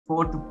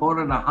4 to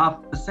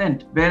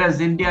 4.5%, whereas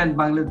India and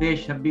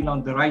Bangladesh have been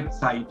on the right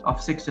side of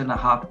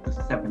 6.5 to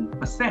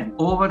 7%.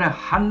 Over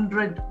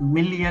 100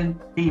 million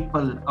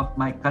people of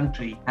my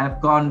country have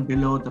gone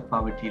below the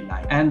poverty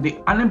line, and the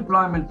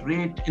unemployment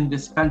rate in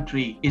this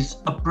country is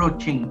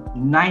approaching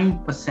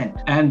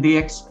 9%, and the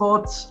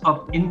exports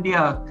of India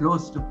are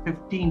close to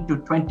 15 to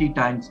 20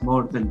 times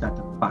more than that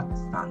of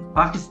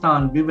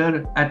Pakistan, we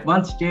were at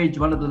one stage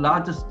one of the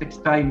largest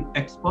textile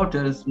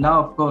exporters. Now,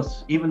 of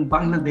course, even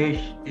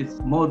Bangladesh is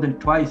more than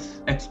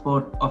twice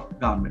export of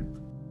garments.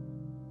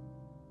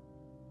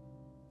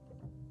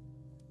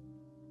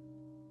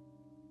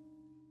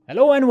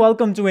 Hello and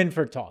welcome to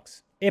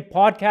InferTalks, a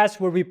podcast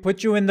where we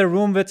put you in the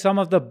room with some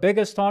of the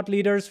biggest thought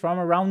leaders from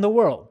around the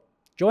world.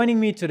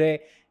 Joining me today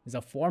is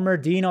a former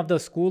dean of the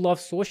School of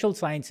Social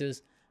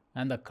Sciences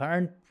and the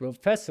current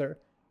professor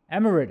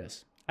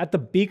emeritus at the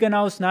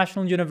Beaconhouse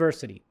National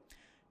University.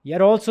 He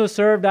had also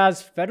served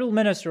as Federal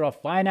Minister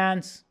of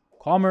Finance,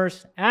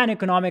 Commerce and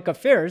Economic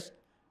Affairs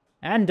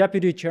and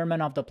Deputy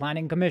Chairman of the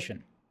Planning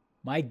Commission.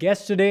 My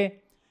guest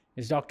today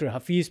is Dr.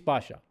 Hafiz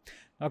Pasha.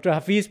 Dr.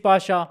 Hafiz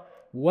Pasha,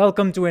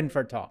 welcome to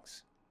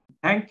InferTalks.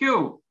 Thank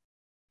you.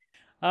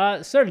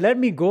 Sir, let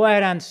me go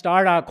ahead and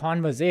start our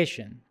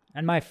conversation.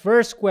 And my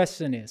first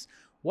question is,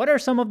 what are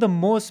some of the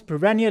most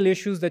perennial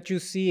issues that you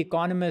see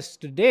economists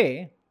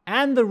today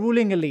and the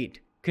ruling elite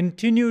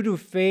continue to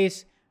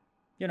face,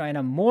 in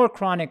a more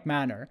chronic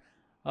manner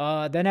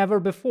than ever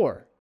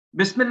before?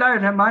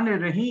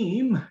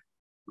 Bismillahir-Rahmanir-Rahim.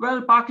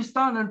 Well,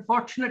 Pakistan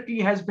unfortunately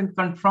has been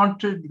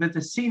confronted with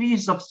a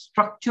series of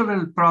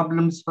structural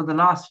problems for the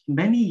last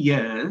many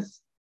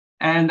years.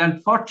 And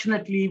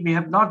unfortunately, we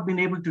have not been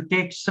able to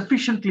take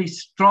sufficiently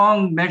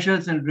strong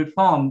measures and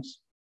reforms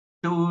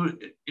to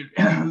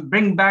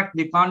bring back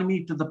the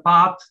economy to the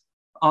path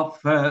of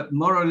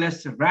more or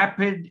less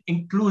rapid,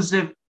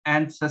 inclusive,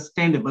 and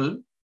sustainable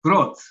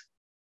growth.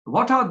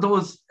 What are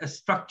those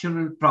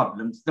structural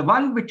problems? The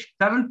one which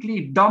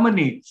currently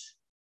dominates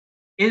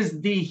is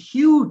the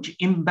huge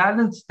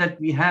imbalance that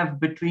we have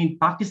between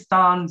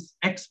Pakistan's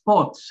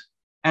exports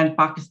and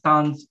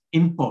Pakistan's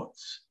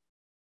imports.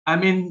 I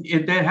mean,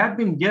 there have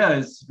been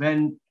years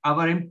when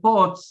our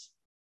imports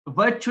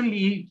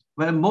virtually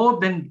were more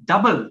than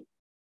double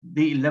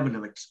the level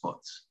of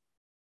exports.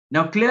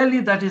 Now,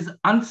 clearly that is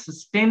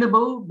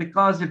unsustainable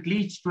because it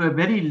leads to a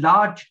very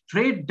large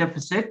trade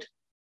deficit,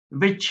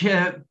 which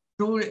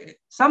to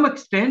some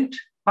extent,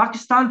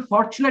 Pakistan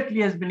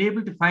fortunately has been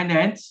able to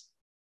finance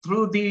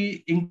through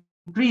the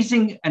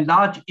increasing and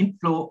large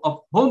inflow of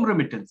home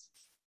remittances.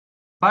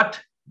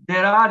 But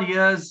there are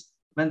years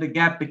when the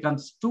gap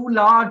becomes too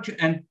large,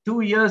 and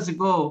 2 years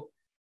ago,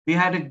 we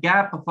had a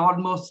gap of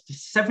almost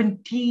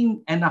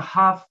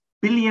 $17.5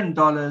 billion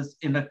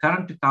in the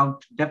current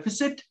account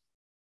deficit,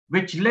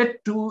 which led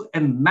to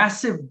a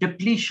massive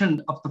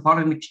depletion of the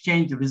foreign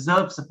exchange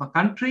reserves of a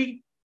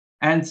country.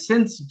 And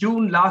since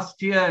June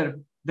last year,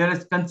 there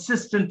has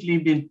consistently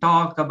been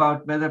talk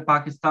about whether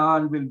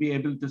Pakistan will be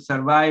able to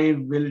survive,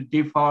 will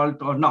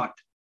default or not.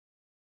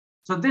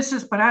 So this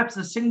is perhaps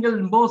the single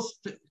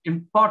most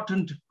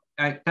important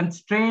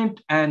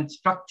constraint and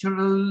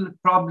structural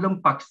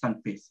problem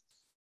Pakistan faces.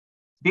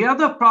 The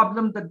other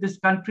problem that this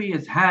country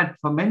has had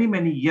for many,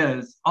 many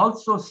years,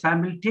 also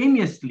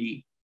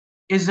simultaneously,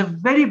 is a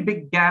very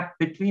big gap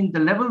between the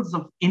levels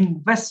of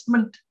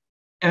investment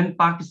in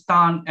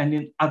Pakistan and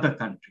in other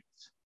countries.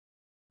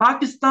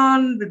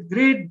 Pakistan, with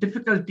great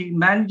difficulty,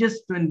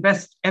 manages to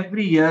invest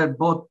every year,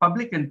 both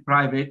public and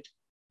private,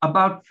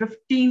 about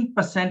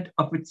 15%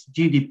 of its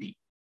GDP.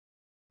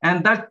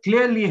 And that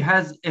clearly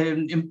has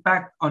an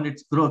impact on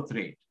its growth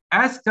rate.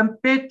 As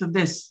compared to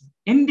this,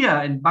 India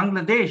and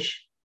Bangladesh,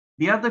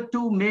 the other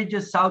two major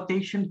South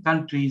Asian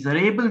countries, are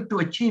able to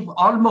achieve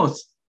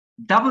almost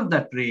double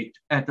that rate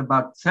at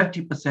about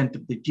 30%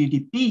 of the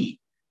GDP.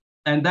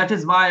 And that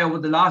is why over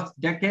the last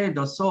decade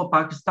or so,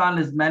 Pakistan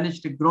has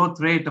managed a growth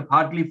rate of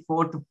hardly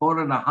 4 to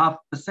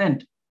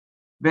 4.5%,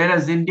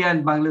 whereas India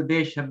and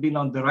Bangladesh have been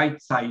on the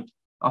right side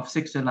of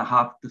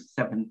 6.5 to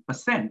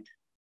 7%.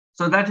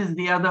 So that is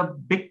the other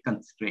big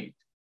constraint.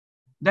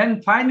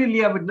 Then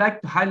finally, I would like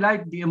to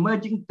highlight the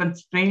emerging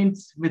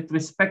constraints with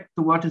respect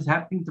to what is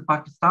happening to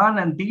Pakistan,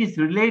 and these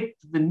relate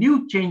to the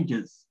new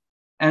changes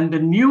and the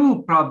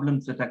new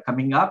problems that are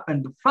coming up.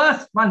 And the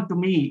first one to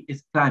me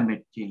is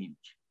climate change.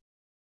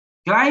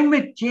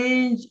 Climate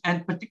change,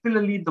 and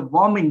particularly the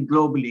warming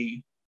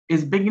globally,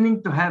 is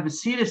beginning to have a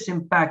serious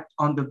impact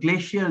on the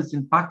glaciers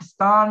in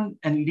Pakistan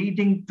and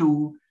leading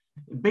to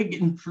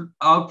big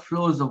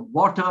outflows of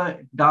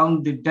water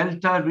down the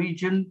delta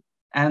region.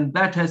 And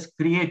that has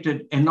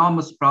created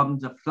enormous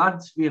problems of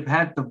floods. We have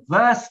had the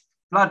worst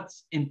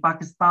floods in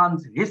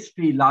Pakistan's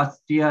history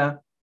last year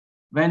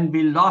when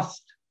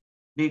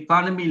the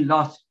economy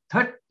lost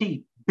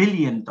 $30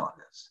 billion.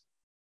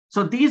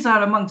 So these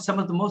are among some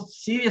of the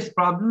most serious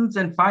problems.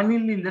 And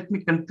finally, let me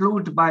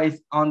conclude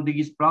on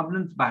these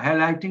problems by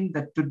highlighting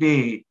that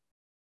today,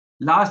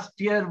 last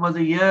year was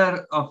a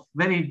year of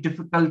very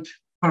difficult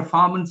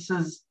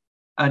performances.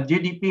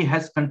 GDP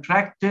has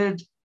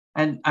contracted,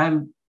 and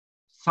I'm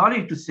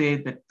sorry to say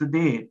that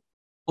today,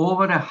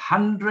 over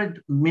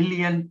 100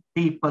 million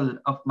people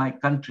of my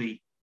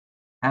country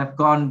have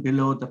gone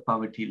below the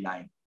poverty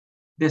line.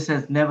 This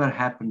has never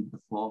happened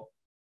before.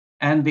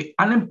 And the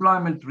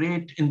unemployment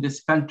rate in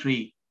this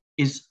country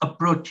is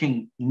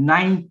approaching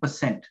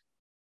 9%.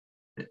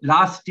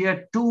 Last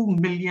year, 2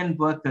 million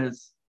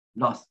workers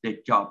lost their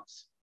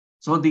jobs.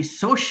 So the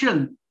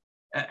social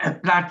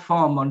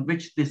platform on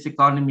which this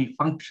economy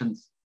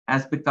functions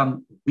has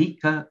become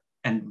weaker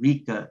and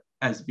weaker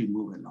as we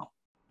move along.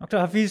 Dr.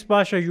 Hafiz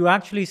Pasha, you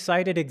actually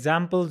cited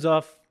examples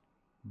of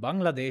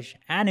Bangladesh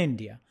and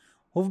India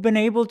who've been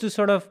able to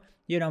sort of,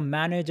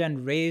 manage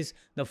and raise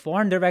the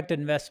foreign direct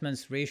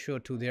investments ratio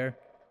to their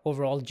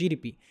overall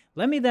GDP.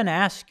 Let me then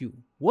ask you,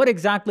 what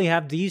exactly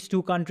have these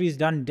two countries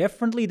done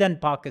differently than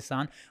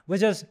Pakistan,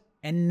 which has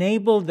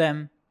enabled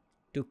them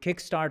to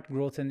kickstart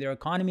growth in their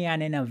economy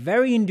and in a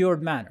very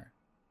endured manner?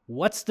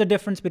 What's the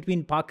difference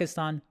between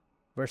Pakistan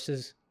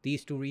versus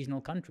these two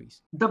regional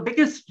countries? The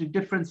biggest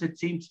difference, it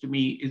seems to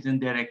me, is in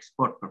their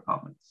export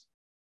performance.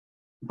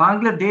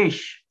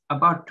 Bangladesh,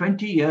 about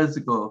 20 years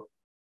ago,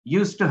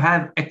 used to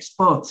have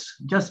exports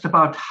just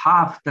about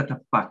half that of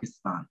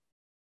Pakistan.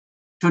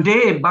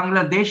 Today,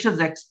 Bangladesh's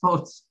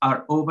exports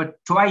are over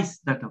twice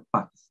that of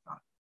Pakistan.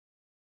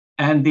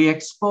 And the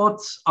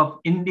exports of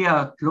India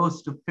are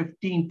close to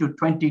 15 to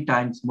 20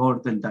 times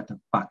more than that of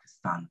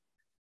Pakistan.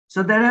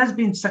 So there has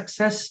been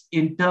success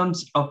in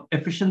terms of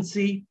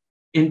efficiency,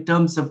 in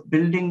terms of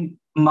building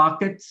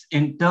markets,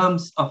 in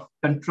terms of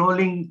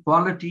controlling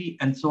quality,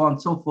 and so on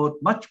and so forth,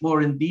 much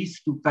more in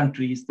these two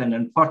countries than,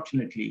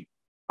 unfortunately,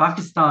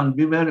 Pakistan.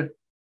 We were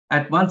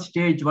at one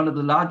stage one of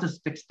the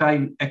largest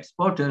textile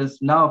exporters.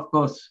 Now, of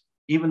course,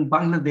 even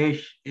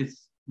Bangladesh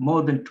is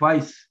more than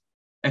twice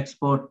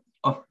export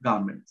of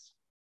garments.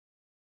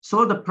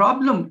 So the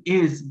problem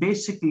is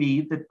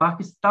basically that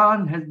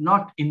Pakistan has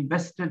not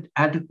invested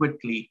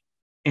adequately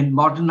in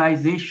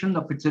modernization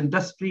of its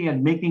industry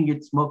and making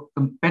it more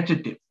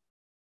competitive.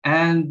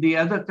 And the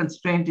other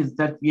constraint is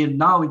that we are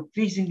now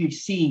increasingly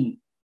seeing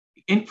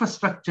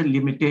infrastructure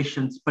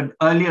limitations, but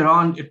earlier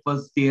on it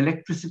was the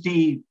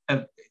electricity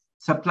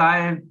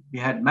supply. We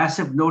had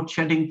massive load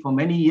shedding for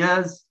many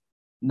years.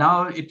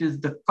 Now it is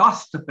the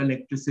cost of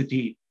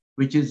electricity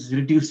which is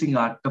reducing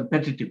our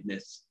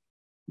competitiveness.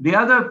 The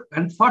other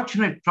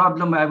unfortunate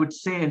problem, I would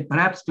say, and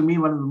perhaps to me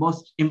one of the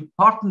most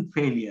important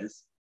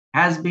failures,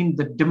 has been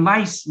the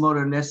demise, more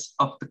or less,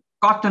 of the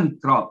cotton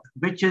crop,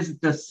 which is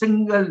the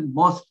single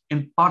most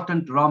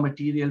important raw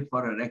material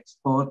for our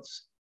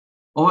exports.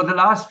 Over the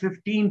last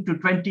 15 to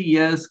 20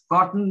 years,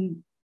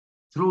 cotton,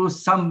 through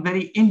some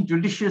very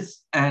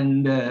injudicious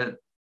and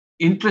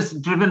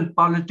interest-driven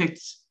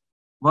politics,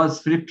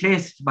 was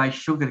replaced by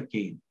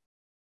sugarcane.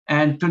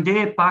 And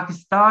today,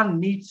 Pakistan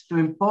needs to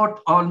import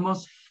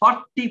almost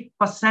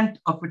 40%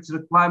 of its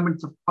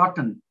requirements of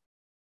cotton.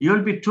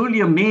 You'll be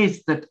truly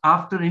amazed that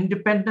after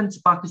independence,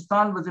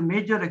 Pakistan was a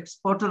major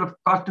exporter of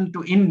cotton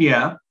to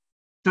India.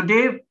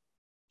 Today,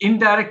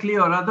 indirectly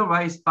or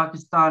otherwise,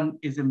 Pakistan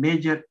is a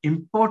major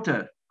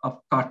importer of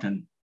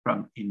cotton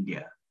from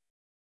India.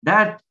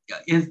 That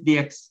is the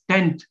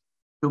extent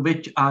to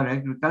which our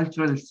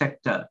agricultural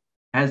sector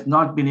has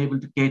not been able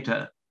to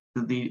cater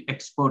to the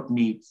export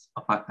needs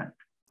of our country.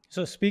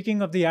 So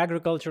speaking of the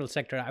agricultural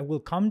sector, I will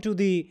come to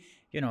the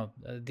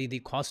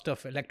cost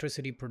of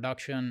electricity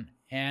production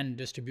and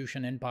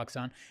distribution in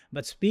Pakistan.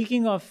 But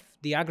speaking of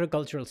the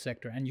agricultural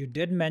sector, and you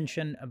did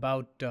mention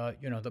about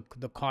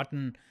the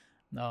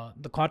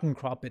cotton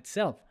crop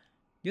itself,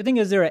 do you think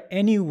is there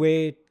any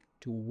way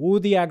to woo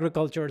the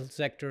agricultural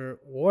sector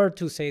or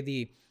to say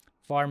the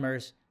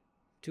farmers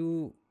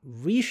to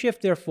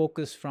reshift their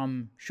focus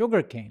from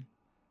sugarcane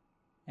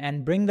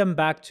and bring them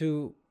back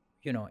to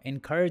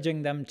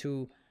encouraging them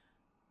to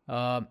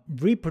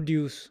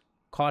reproduce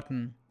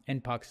cotton in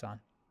Pakistan?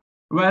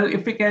 Well,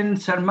 if we can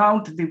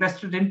surmount the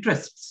vested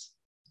interests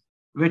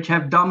which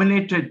have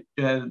dominated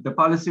the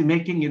policy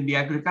making in the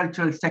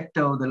agricultural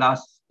sector over the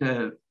last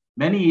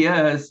many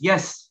years,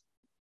 yes.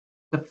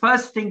 The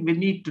first thing we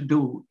need to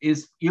do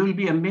is, you'll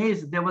be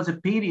amazed, there was a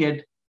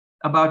period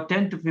about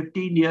 10 to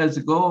 15 years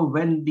ago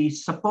when the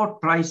support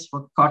price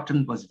for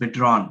cotton was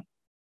withdrawn.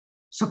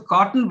 So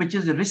cotton, which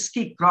is a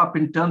risky crop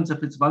in terms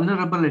of its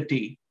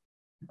vulnerability,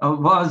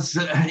 was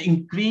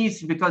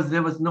increased because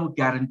there was no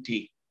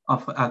guarantee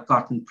of a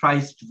cotton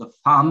price to the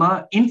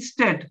farmer.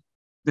 Instead,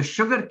 the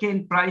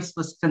sugarcane price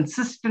was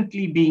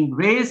consistently being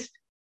raised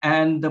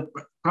and the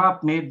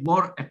crop made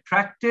more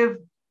attractive.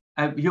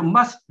 You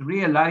must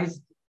realize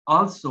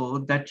also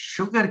that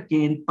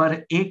sugarcane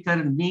per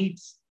acre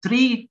needs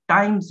 3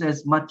 times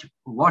as much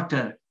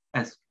water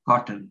as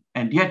cotton.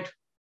 And yet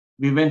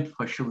we went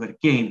for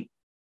sugarcane.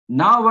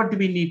 Now what do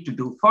we need to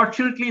do?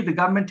 Fortunately, the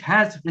government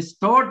has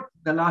restored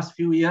the last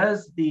few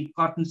years the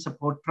cotton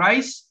support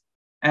price.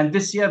 And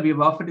this year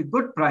we've offered a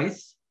good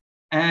price.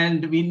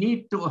 And we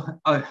need to,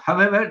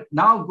 however,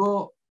 now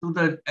go to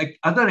the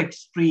other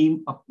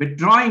extreme of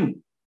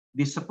withdrawing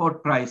the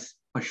support price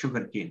for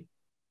sugarcane.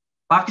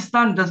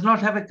 Pakistan does not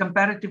have a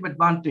comparative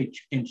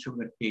advantage in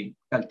sugarcane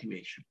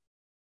cultivation.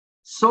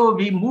 So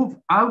we move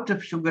out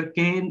of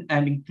sugarcane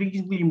and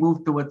increasingly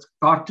move towards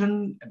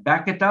cotton,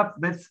 back it up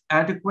with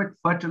adequate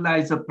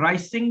fertilizer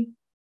pricing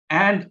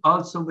and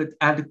also with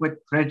adequate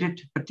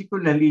credit,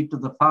 particularly to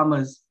the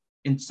farmers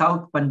in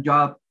South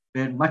Punjab,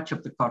 where much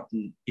of the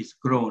cotton is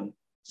grown.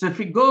 So if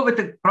we go with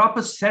a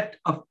proper set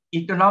of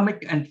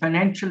economic and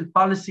financial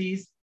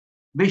policies,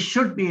 we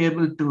should be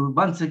able to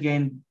once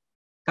again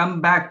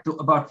come back to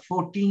about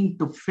 14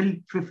 to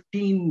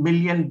 15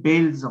 million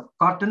bales of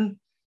cotton.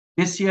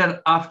 This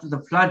year, after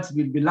the floods,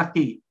 we'll be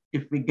lucky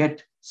if we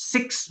get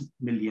 6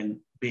 million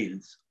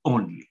bales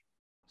only.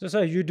 So,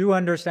 sir, you do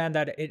understand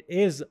that it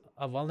is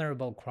a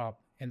vulnerable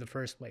crop in the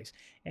first place,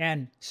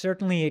 and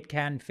certainly it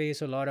can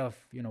face a lot of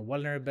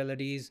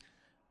vulnerabilities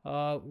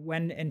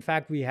when, in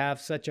fact, we have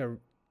such a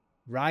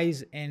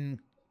rise in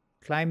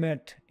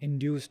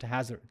climate-induced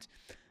hazards.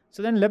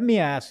 So then, let me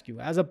ask you,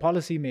 as a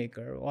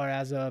policymaker or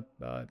as a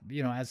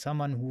as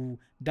someone who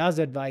does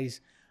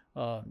advise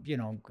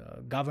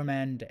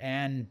government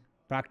and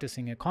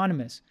practicing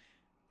economists,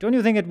 don't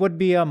you think it would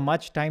be a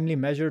much timely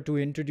measure to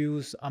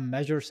introduce a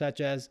measure such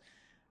as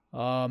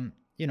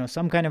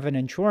some kind of an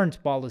insurance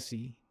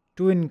policy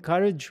to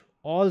encourage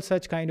all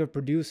such kind of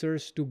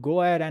producers to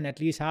go ahead and at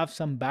least have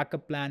some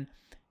backup plan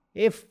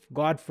if,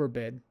 God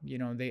forbid,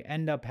 they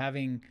end up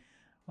having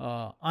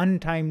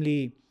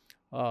untimely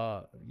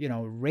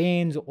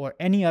rains or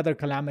any other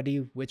calamity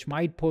which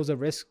might pose a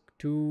risk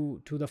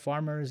to the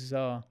farmers'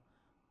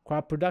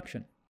 crop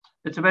production?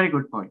 It's a very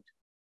good point.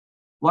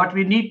 What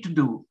we need to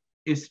do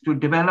is to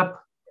develop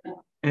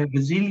a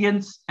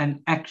resilience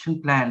and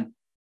action plan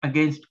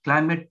against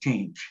climate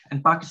change.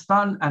 And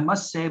Pakistan, I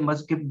must say,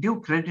 must give due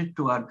credit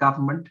to our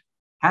government,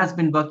 has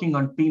been working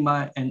on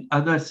PIMA and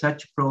other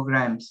such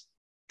programs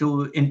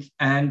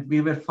and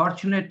we were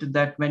fortunate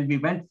that when we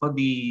went for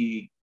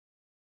the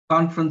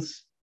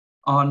conference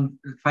on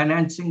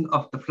financing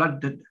of the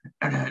flood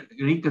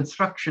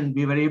reconstruction,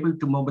 we were able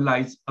to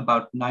mobilize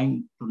about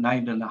 $9 to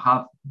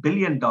 $9.5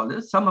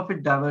 billion, some of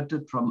it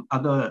diverted from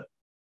other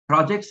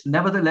projects.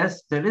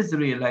 Nevertheless, there is a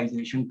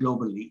realization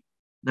globally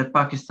that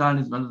Pakistan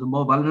is one of the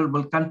more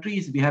vulnerable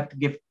countries. We have to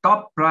give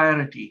top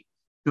priority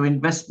to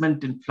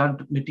investment in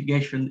flood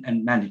mitigation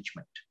and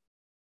management.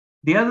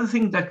 The other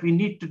thing that we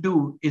need to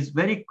do is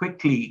very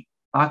quickly,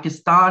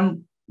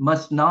 Pakistan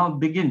must now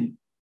begin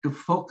to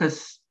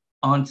focus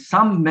on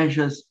some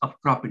measures of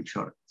crop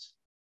insurance.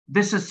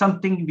 This is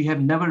something we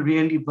have never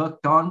really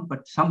worked on,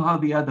 but somehow or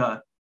the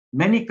other,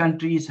 many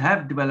countries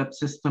have developed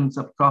systems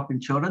of crop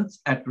insurance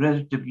at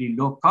relatively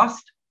low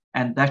cost,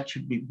 and that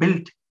should be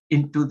built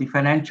into the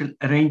financial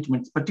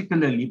arrangements,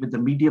 particularly with the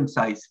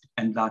medium-sized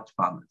and large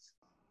farmers.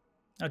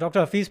 Dr.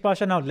 Hafiz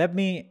Pasha, now let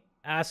me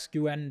ask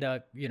you and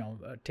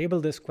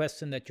table this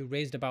question that you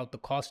raised about the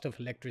cost of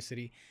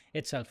electricity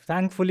itself.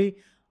 Thankfully,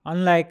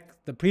 unlike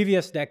the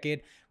previous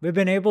decade, we've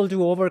been able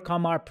to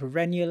overcome our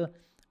perennial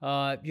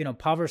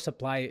power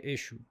supply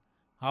issue.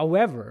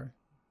 However,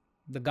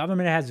 the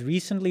government has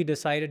recently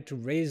decided to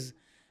raise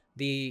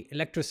the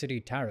electricity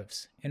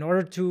tariffs in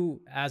order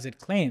to, as it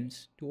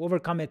claims, to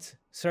overcome its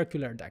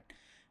circular debt.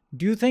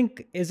 Do you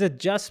think, is it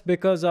just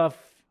because of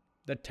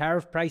the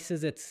tariff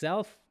prices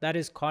itself that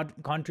is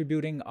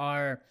contributing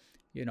our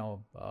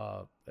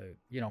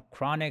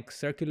chronic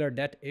circular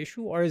debt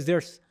issue, or is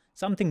there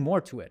something more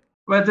to it?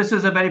 Well, this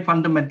is a very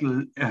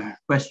fundamental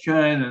question,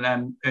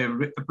 and I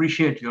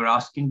appreciate your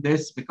asking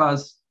this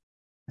because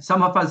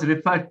some of us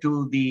refer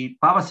to the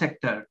power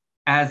sector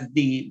as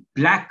the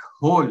black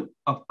hole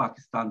of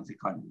Pakistan's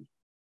economy.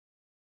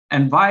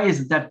 And why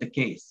is that the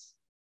case?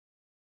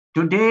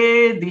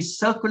 Today, the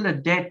circular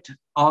debt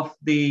of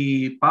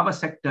the power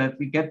sector, if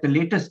we get the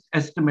latest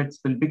estimates,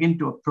 will begin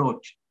to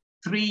approach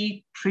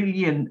 3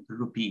 trillion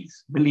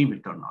rupees, believe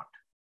it or not.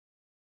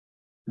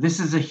 This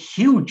is a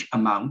huge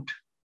amount,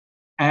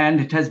 and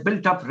it has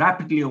built up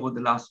rapidly over the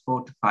last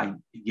 4 to 5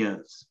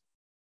 years.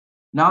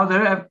 Now,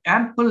 there are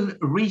ample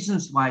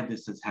reasons why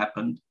this has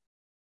happened.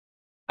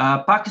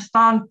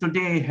 Pakistan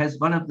today has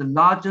one of the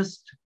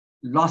largest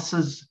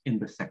losses in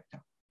the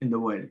sector in the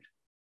world.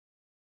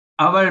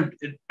 Our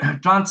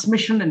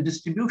transmission and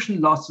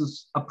distribution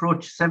losses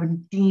approach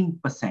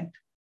 17%,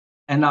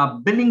 and our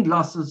billing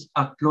losses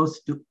are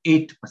close to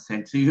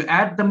 8%. So you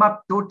add them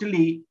up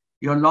totally,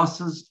 your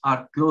losses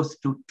are close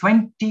to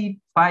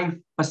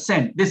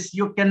 25%.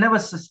 You can never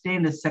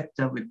sustain a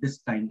sector with this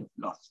kind of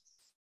losses.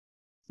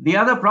 The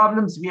other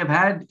problems we have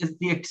had is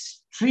the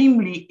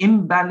extremely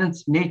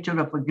imbalanced nature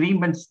of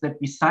agreements that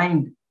we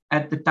signed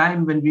at the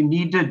time when we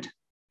needed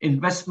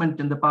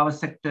investment in the power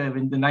sector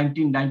in the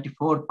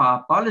 1994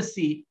 power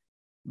policy.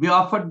 We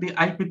offered the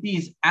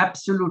IPPs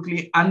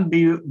absolutely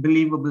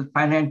unbelievable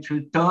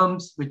financial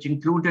terms, which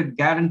included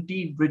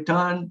guaranteed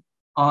return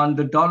on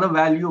the dollar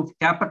value of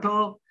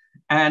capital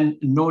and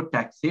no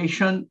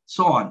taxation,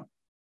 so on.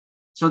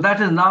 So that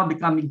has now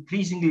become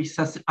increasingly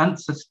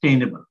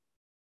unsustainable.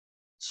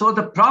 So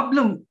the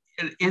problem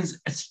is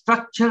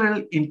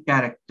structural in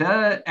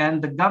character,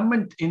 and the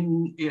government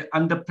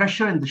under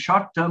pressure in the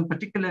short term,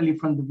 particularly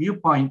from the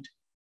viewpoint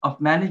of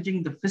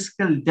managing the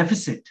fiscal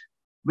deficit,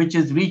 which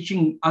is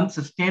reaching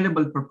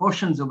unsustainable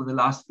proportions over the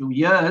last few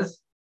years,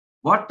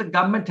 what the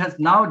government has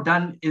now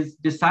done is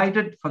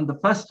decided from the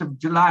 1st of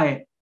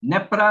July,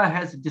 NEPRA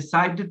has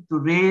decided to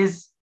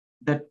raise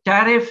the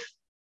tariff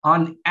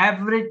on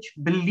average,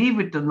 believe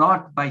it or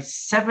not, by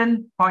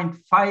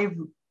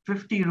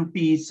 7.550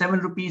 rupees, 7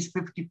 rupees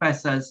 50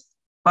 paisas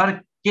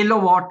per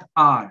kilowatt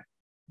hour.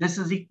 This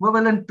is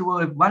equivalent to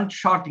a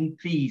one-shot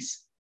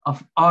increase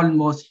of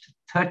almost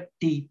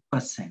 30%.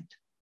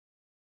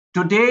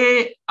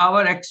 Today,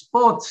 our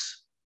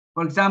exports,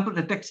 for example,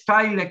 the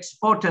textile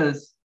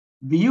exporters,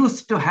 we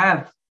used to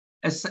have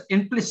an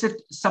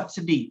implicit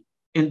subsidy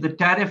in the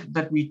tariff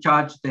that we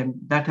charge them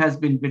that has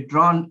been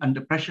withdrawn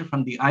under pressure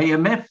from the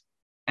IMF.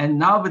 And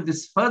now with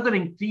this further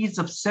increase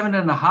of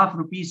 7.5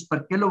 rupees per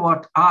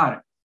kilowatt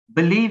hour,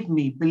 believe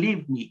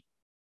me,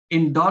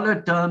 in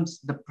dollar terms,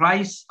 the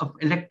price of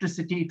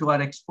electricity to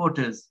our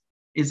exporters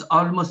is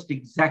almost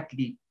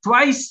exactly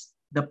twice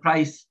the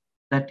price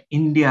that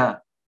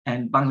India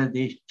and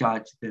Bangladesh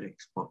charge their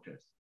exporters.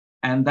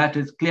 And that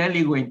is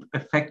clearly going to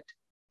affect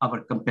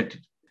our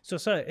competitiveness. So,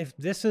 sir, if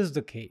this is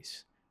the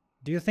case,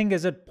 do you think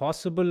is it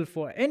possible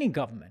for any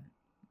government,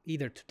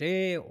 either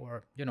today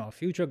or a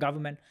future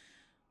government,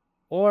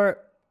 or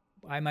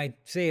I might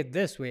say it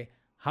this way,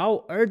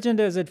 how urgent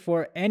is it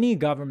for any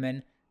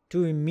government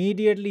to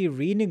immediately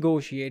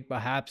renegotiate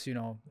perhaps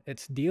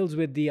its deals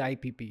with the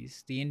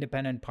IPPs, the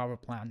independent power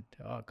plant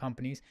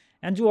companies,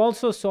 and to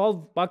also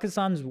solve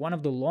Pakistan's one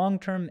of the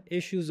long-term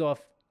issues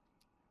of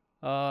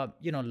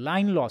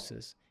line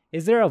losses?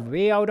 Is there a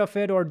way out of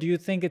it, or do you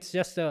think it's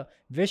just a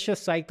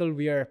vicious cycle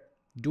we are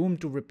doomed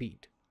to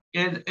repeat?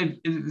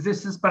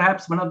 This is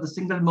perhaps one of the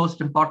single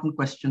most important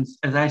questions.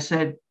 As I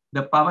said,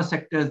 the power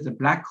sector is a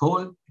black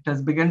hole. It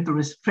has begun to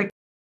restrict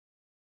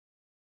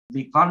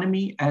the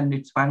economy and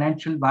its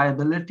financial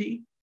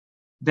viability.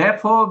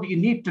 Therefore, we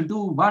need to do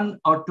one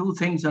or two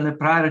things on a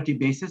priority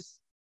basis.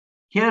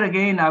 Here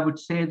again, I would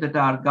say that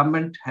our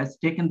government has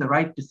taken the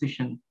right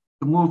decision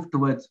to move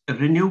towards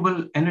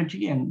renewable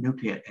energy and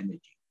nuclear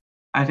energy.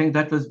 I think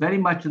that was very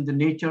much in the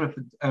nature of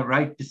a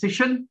right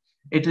decision.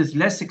 It is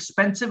less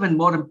expensive, and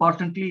more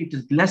importantly, it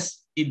is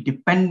less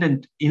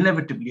dependent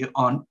inevitably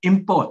on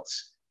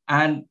imports.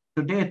 And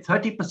today,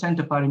 30%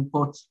 of our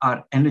imports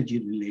are energy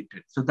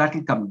related. So that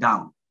will come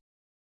down.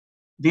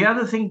 The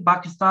other thing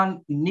Pakistan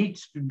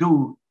needs to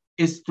do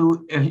is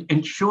to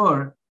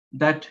ensure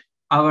that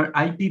our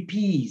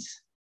IPPs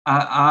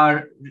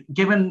are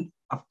given,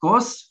 of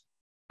course,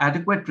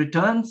 adequate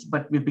returns,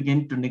 but we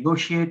begin to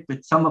negotiate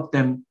with some of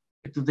them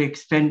to the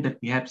extent that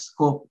we have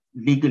scope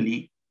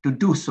legally to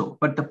do so.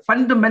 But the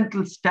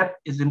fundamental step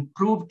is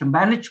improved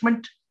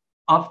management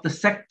of the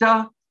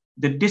sector.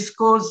 The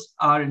discos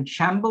are in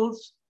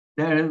shambles.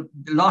 Their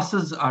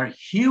losses are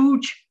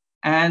huge.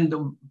 And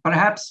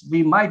perhaps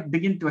we might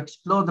begin to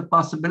explore the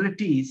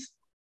possibilities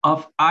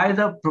of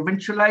either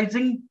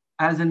provincializing,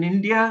 as in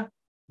India,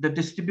 the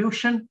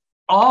distribution,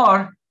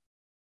 or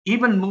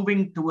even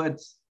moving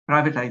towards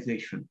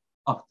privatization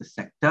of the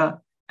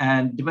sector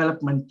and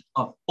development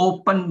of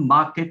open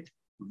market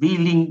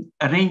wheeling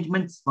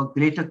arrangements for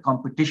greater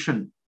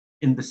competition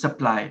in the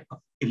supply of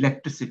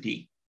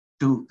electricity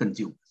to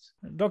consumers.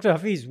 Dr.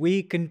 Hafiz,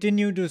 we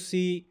continue to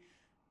see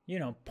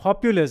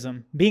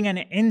populism being an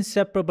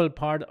inseparable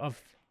part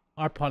of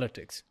our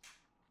politics.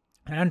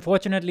 And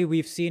unfortunately,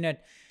 we've seen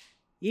it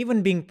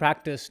even being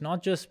practiced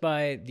not just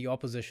by the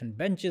opposition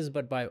benches,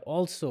 but by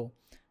also,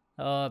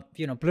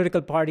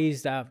 political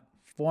parties that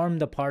form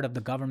the part of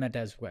the government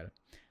as well.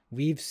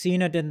 We've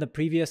seen it in the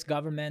previous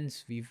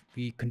governments.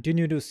 We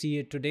continue to see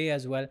it today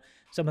as well.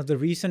 Some of the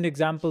recent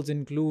examples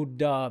include,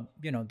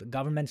 the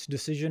government's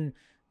decision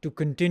to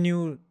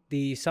continue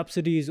the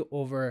subsidies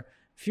over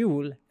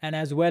fuel, and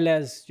as well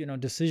as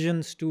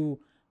decisions to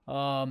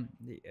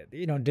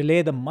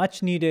delay the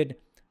much needed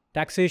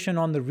taxation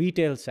on the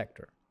retail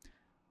sector.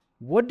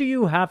 What do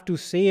you have to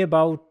say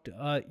about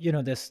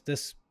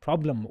this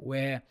problem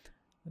where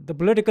the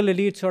political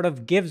elite sort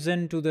of gives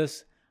in to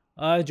this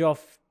urge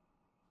of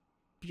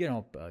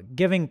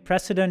giving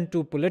precedent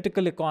to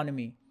political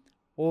economy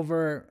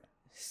over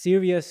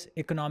serious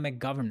economic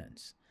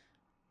governance?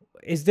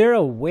 Is there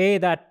a way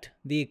that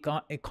the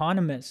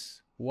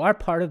economists who are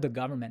part of the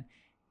government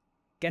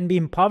can be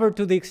empowered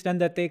to the extent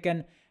that they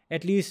can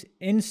at least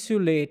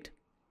insulate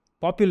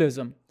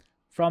populism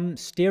from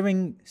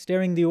steering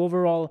the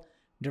overall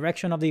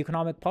direction of the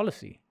economic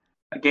policy?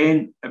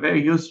 Again, a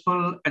very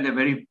useful and a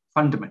very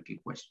fundamental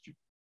question.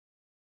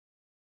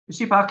 You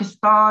see,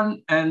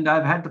 Pakistan, and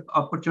I've had the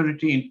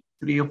opportunity in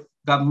 3 of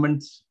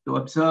governments to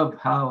observe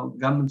how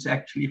governments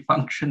actually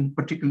function,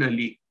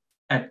 particularly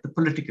at the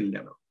political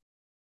level.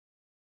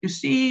 You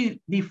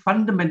see, the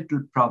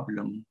fundamental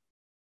problem,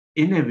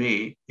 in a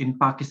way, in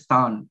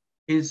Pakistan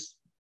is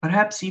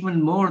perhaps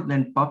even more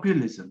than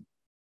populism,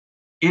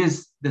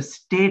 is the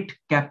state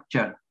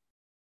capture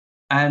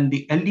and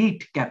the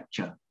elite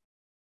capture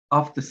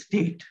of the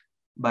state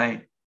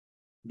by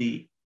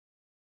the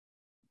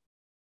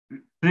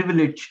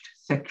privileged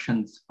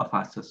sections of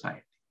our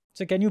society.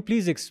 So can you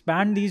please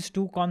expand these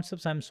two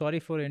concepts? I'm sorry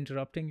for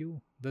interrupting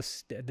you. The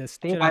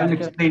state I'll and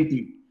explain to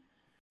you.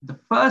 The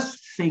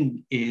first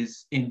thing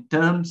is in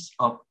terms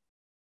of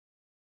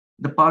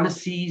the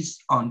policies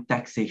on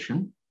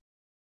taxation,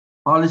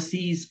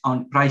 policies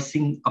on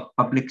pricing of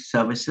public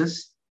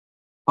services,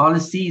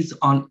 policies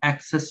on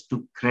access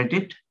to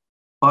credit,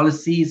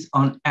 policies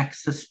on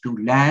access to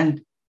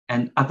land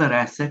and other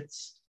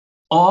assets,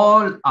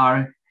 all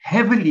are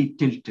heavily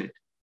tilted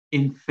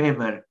in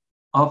favor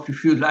of,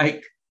 if you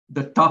like,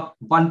 the top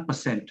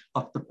 1%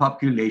 of the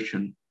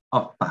population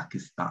of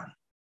Pakistan,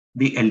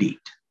 the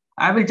elite.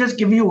 I will just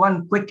give you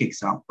one quick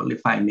example,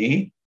 if I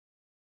may.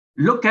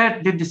 Look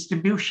at the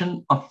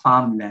distribution of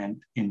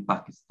farmland in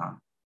Pakistan.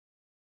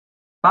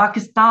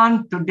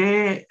 Pakistan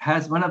today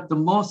has one of the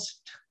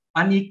most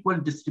unequal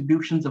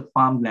distributions of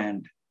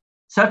farmland,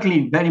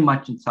 certainly very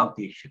much in South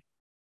Asia.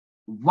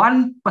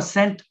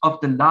 1% of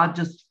the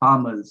largest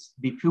farmers,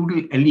 the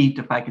feudal elite,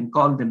 if I can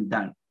call them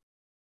that,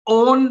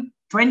 own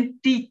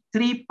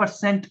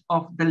 23%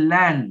 of the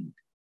land,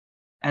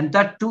 and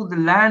that too the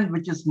land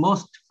which is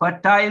most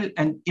fertile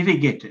and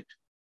irrigated.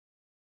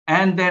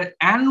 And their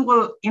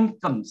annual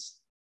incomes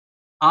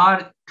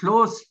are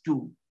close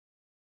to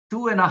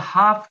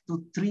 2.5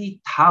 to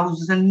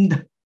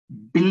 3,000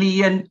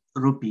 billion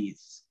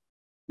rupees.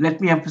 Let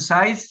me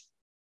emphasize,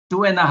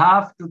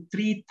 2.5 to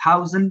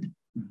 3,000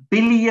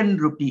 billion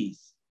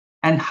rupees.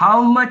 And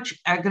how much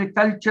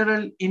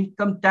agricultural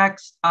income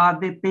tax are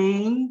they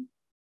paying?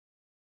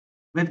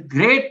 With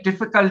great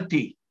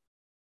difficulty,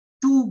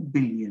 2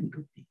 billion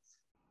rupees.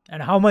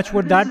 And how much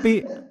would that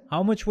be?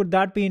 How much would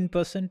that be in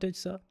percentage,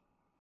 sir?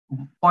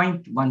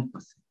 0.1%.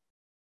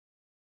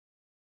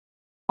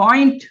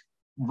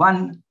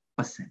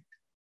 0.1%.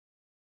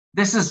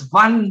 This is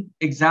one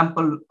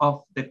example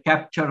of the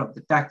capture of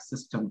the tax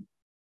system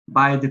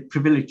by the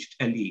privileged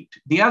elite.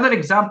 The other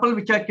example,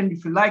 which I can,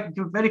 if you like,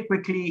 give very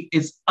quickly,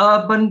 is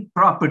urban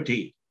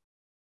property.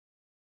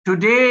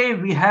 Today,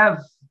 we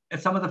have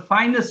some of the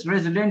finest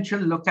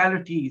residential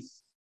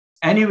localities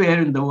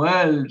anywhere in the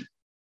world,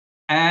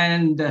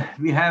 and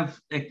we have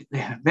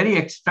very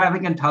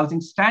extravagant housing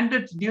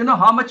standards. Do you know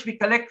how much we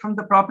collect from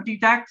the property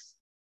tax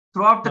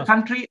throughout the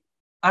country?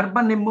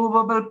 Urban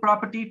immovable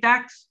property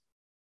tax.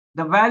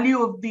 The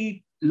value of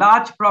the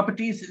large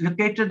properties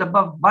located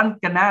above one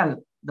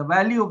canal, the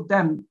value of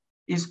them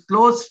is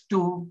close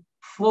to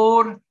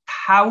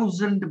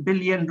 4,000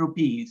 billion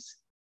rupees.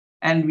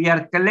 And we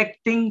are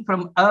collecting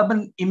from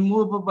urban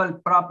immovable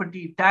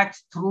property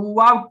tax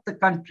throughout the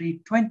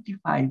country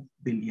 25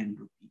 billion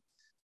rupees,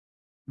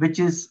 which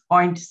is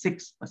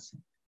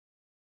 0.6%.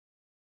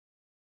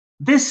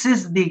 This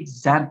is the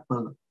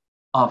example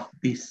of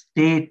the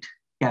state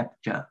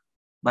capture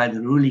by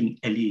the ruling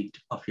elite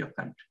of your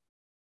country.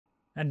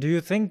 And do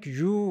you think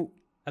you,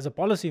 as a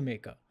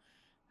policymaker,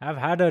 have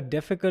had a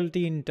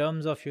difficulty in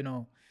terms of,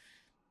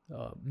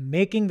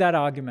 making that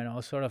argument,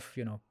 or sort of,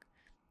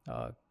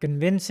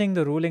 convincing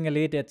the ruling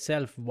elite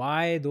itself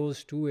why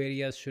those two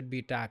areas should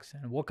be taxed?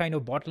 And what kind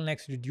of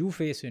bottlenecks did you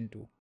face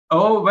into?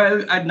 Oh,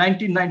 well, at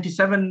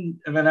 1997,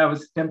 when I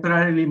was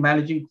temporarily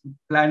managing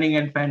planning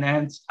and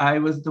finance, I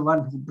was the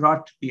one who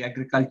brought the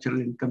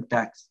agricultural income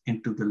tax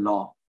into the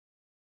law.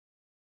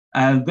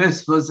 And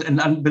this was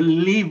an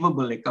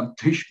unbelievable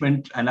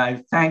accomplishment. And I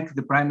thank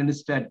the Prime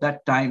Minister at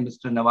that time,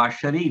 Mr. Nawaz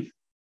Sharif,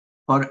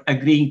 for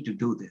agreeing to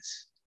do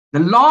this.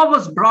 The law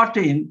was brought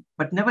in,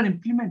 but never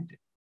implemented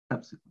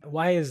subsequently.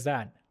 Why is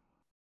that?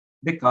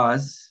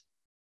 Because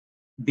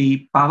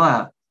the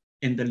power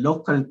in the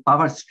local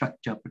power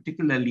structure,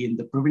 particularly in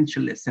the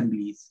provincial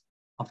assemblies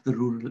of the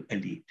rural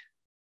elite,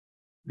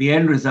 the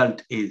end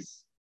result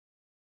is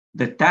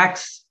the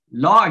tax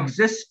law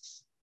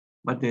exists,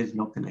 but there's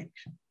no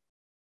collection.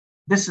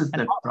 This is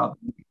the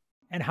problem.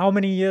 And how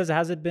many years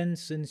has it been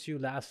since you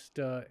last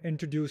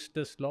introduced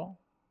this law?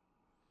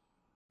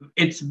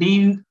 It's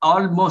been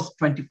almost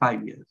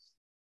 25 years.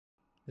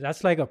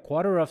 That's like a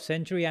quarter of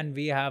century, and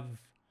we have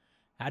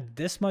had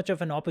this much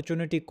of an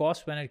opportunity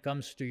cost when it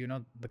comes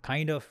to, the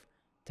kind of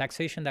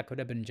taxation that could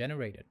have been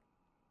generated.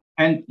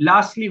 And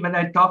lastly, when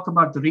I talk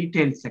about the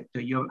retail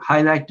sector, you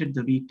highlighted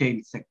the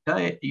retail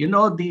sector.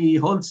 The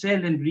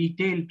wholesale and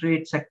retail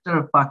trade sector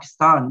of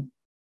Pakistan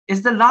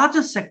is the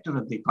largest sector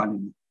of the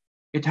economy.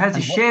 It has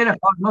a share of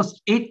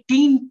almost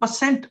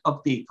 18%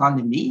 of the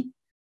economy.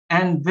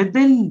 And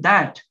within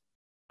that,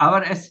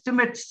 our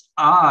estimates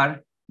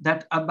are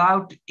that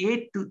about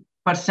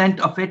 8%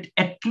 of it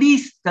at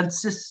least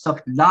consists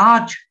of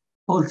large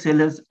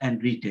wholesalers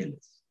and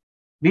retailers.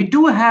 We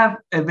do have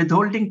a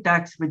withholding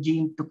tax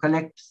regime to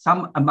collect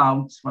some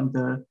amounts from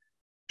the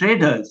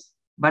traders,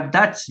 but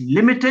that's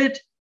limited.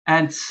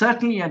 And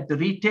certainly at the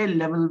retail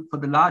level for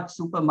the large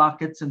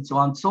supermarkets and so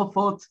on and so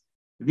forth,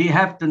 we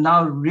have to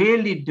now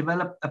really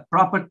develop a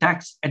proper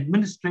tax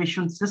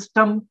administration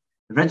system,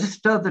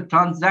 register the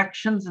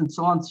transactions and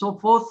so on and so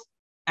forth,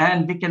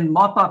 and we can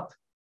mop up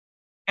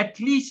at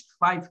least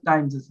 5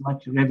 times as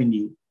much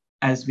revenue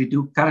as we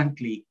do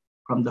currently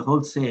from the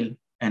wholesale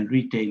and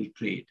retail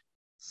trade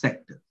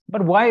sector.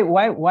 But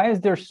why is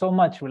there so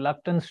much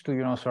reluctance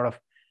to, sort of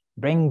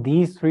bring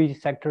these three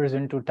sectors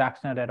into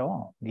TaxNet at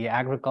all? The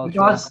agriculture.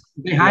 Because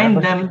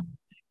behind them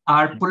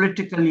are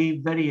politically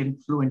very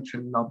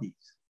influential lobbies.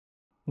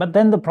 But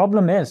then the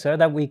problem is, sir,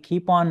 that we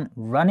keep on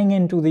running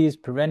into these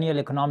perennial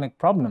economic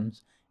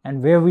problems,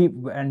 and where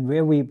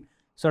we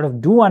sort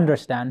of do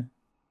understand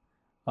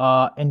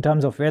in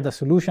terms of where the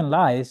solution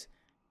lies,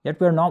 yet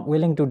we're not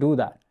willing to do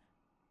that.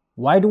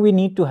 Why do we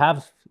need to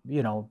have,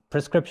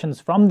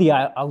 prescriptions from the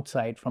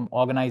outside, from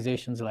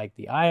organizations like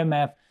the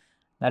IMF,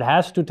 that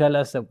has to tell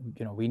us that,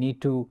 we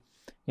need to,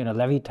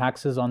 levy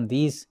taxes on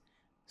these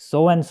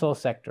so-and-so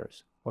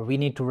sectors, or we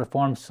need to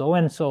reform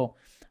so-and-so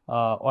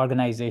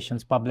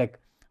organizations, public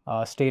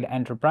state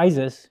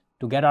enterprises,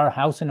 to get our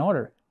house in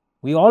order?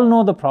 We all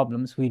know the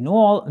problems. We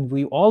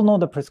all know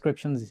the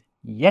prescriptions,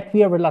 yet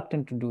we are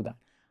reluctant to do that.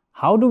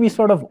 How do we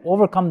sort of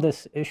overcome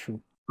this issue?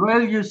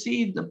 Well, you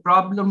see, the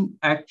problem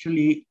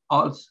actually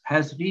also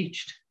has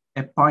reached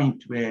a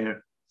point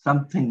where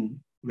something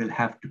will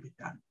have to be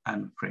done,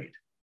 I'm afraid.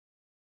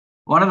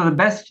 One of the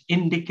best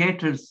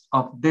indicators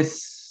of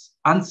this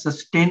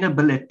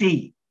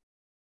unsustainability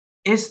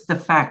is the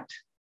fact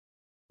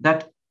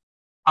that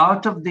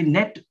out of the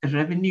net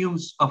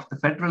revenues of the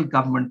federal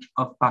government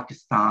of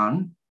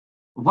Pakistan,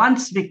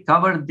 once we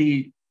cover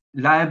the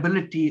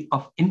liability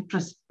of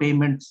interest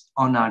payments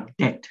on our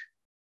debt,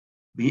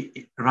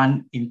 we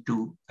run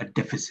into a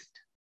deficit.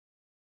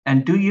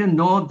 And do you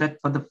know that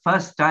for the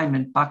first time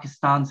in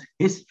Pakistan's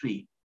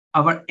history,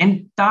 our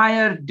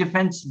entire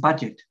defense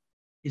budget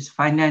is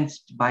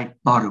financed by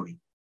borrowing?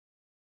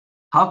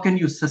 How can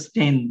you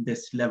sustain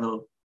this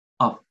level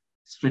of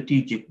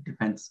strategic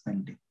defense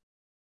spending?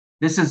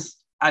 This is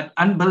an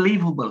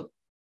unbelievable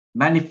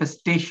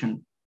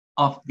manifestation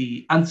of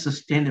the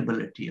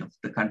unsustainability of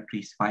the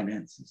country's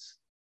finances.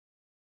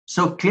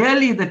 So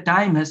clearly the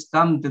time has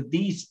come that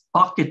these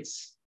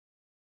pockets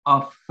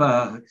of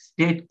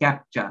state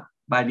capture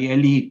by the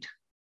elite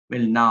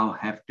will now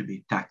have to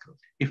be tackled.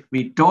 If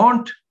we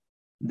don't,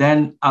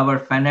 then our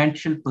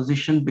financial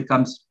position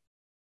becomes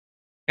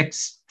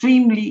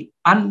extremely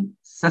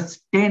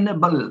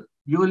unsustainable.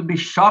 You will be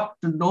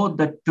shocked to know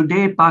that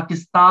today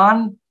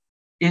Pakistan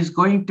is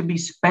going to be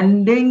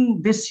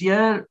spending this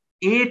year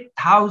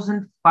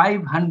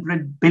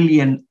 8,500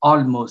 billion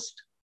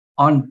almost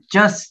on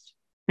just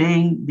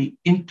paying the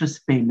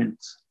interest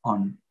payments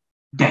on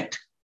debt.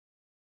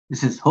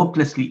 This is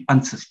hopelessly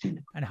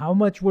unsustainable. And how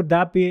much would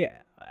that be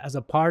as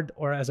a part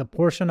or as a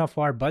portion of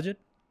our budget?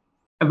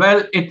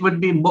 Well, it would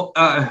be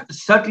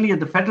certainly at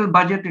the federal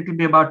budget, it will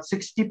be about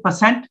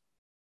 60%,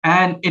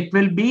 and it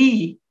will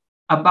be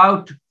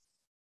about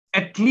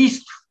at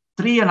least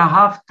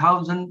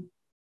 3,500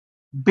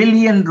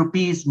 billion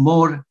rupees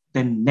more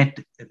than net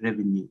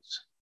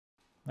revenues.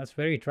 That's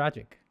very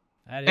tragic.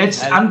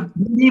 It's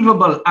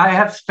unbelievable. I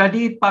have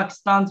studied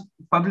Pakistan's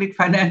public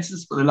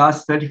finances for the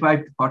last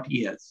 35 to 40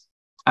 years.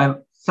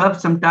 I've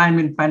served some time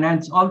in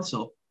finance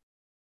also.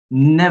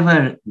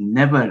 Never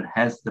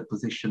has the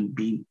position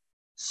been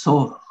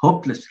so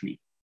hopelessly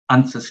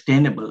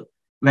unsustainable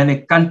when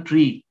a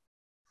country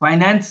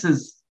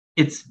finances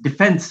its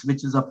defense,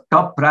 which is of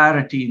top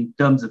priority in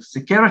terms of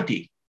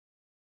security,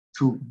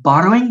 through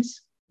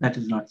borrowings. That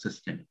is not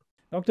sustainable.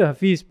 Dr.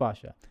 Hafiz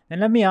Pasha,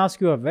 and let me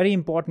ask you a very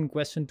important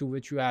question to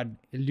which you had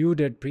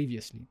alluded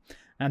previously,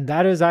 and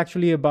that is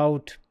actually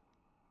about,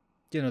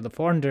 the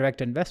foreign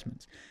direct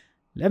investments.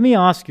 Let me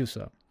ask you,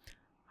 sir,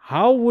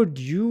 how would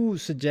you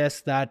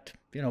suggest that,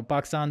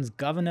 Pakistan's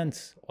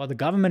governance or the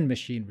government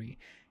machinery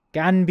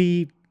can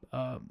be,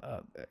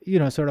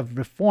 sort of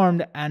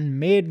reformed and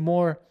made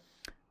more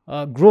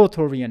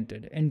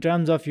growth-oriented in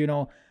terms of,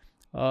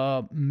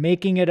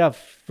 making it a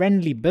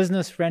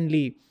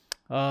business-friendly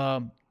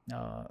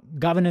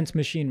governance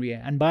machinery?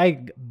 And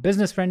by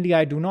business-friendly,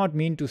 I do not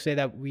mean to say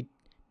that we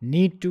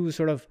need to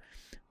sort of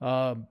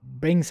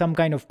bring some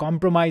kind of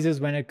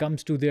compromises when it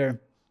comes to their,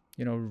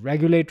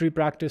 regulatory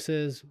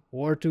practices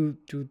or to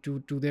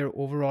their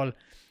overall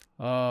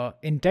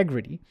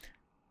integrity.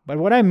 But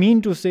what I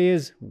mean to say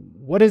is,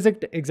 what is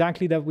it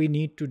exactly that we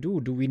need to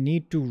do? Do we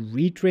need to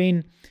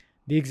retrain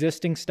the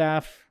existing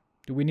staff?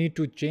 Do we need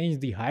to change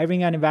the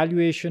hiring and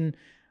evaluation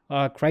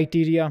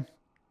criteria?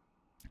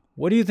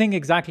 What do you think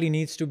exactly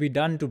needs to be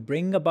done to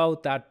bring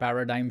about that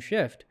paradigm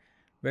shift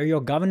where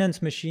your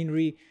governance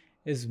machinery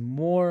is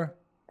more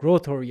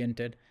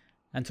growth-oriented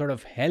and sort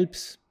of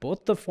helps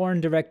both the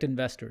foreign direct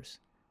investors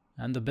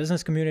and the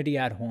business community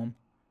at home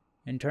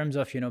in terms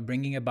of,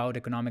 bringing about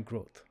economic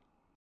growth?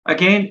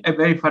 Again, a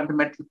very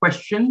fundamental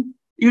question.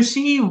 You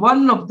see,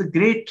 one of the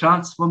great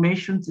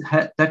transformations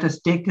that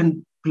has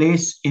taken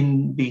place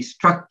in the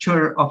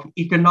structure of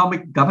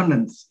economic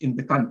governance in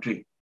the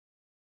country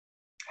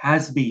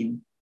has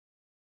been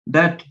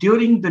that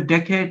during the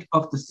decade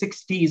of the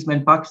 60s,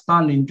 when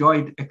Pakistan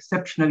enjoyed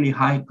exceptionally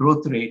high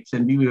growth rates,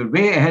 and we were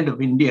way ahead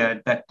of India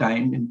at that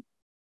time, and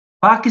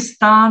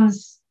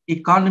Pakistan's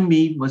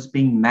economy was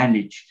being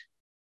managed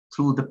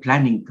through the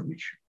Planning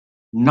Commission,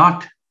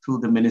 not through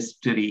the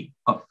Ministry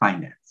of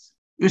Finance.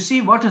 You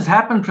see, what has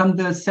happened from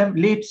the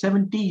late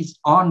 70s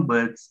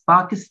onwards,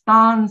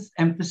 Pakistan's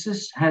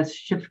emphasis has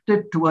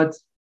shifted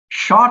towards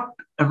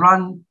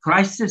short-run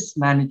crisis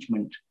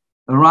management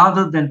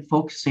rather than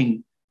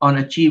focusing on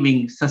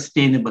achieving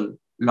sustainable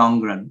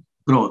long-run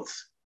growth.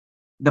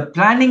 The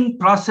planning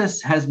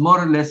process has more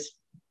or less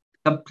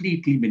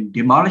completely been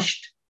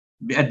demolished.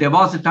 There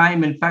was a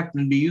time, in fact,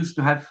 when we used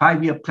to have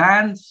 5-year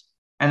plans,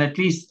 and at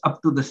least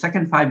up to the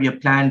second 5-year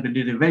plan, we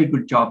did a very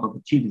good job of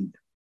achieving them.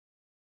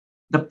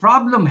 The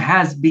problem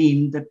has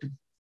been that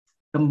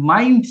the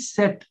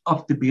mindset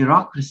of the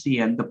bureaucracy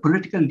and the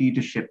political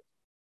leadership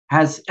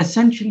has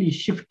essentially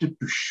shifted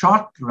to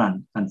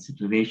short-run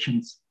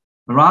considerations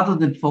rather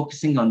than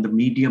focusing on the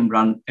medium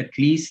run at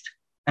least,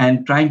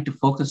 and trying to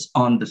focus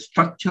on the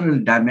structural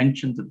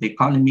dimensions of the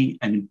economy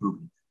and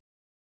improving.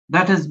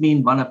 That has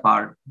been one of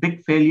our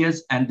big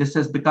failures, and this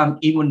has become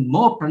even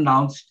more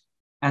pronounced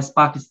as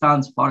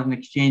Pakistan's foreign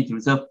exchange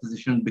reserve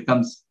position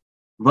becomes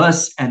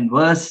worse and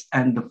worse,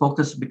 and the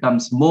focus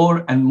becomes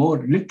more and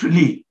more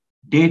literally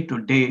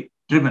day-to-day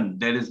driven.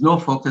 There is no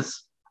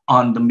focus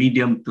on the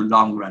medium to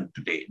long run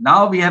today.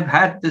 Now we have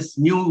had this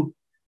new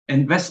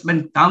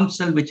investment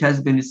council, which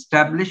has been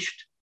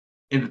established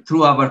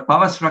through our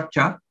power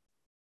structure,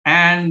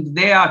 and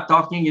they are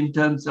talking in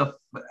terms of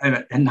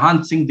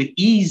enhancing the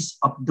ease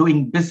of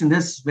doing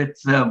business with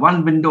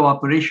one window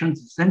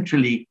operations,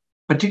 essentially,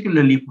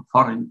 particularly for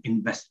foreign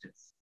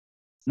investors.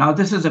 Now,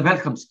 this is a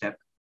welcome step.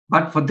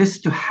 But for this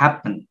to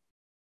happen,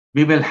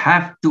 we will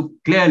have to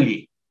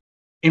clearly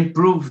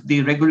improve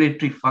the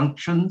regulatory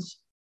functions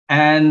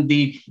and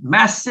the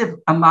massive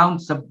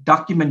amounts of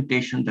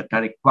documentation that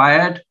are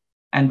required,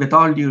 and with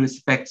all due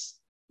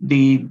respects,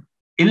 the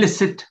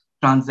illicit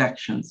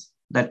transactions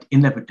that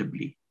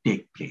inevitably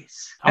take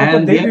place. How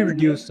could they be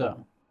reduced, sir?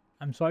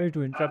 I'm sorry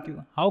to interrupt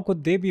you. How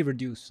could they be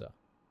reduced, sir?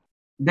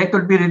 They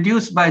could be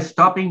reduced by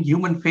stopping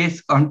human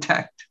face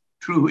contact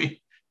through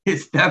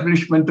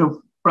establishment of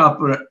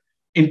proper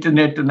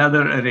internet and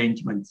other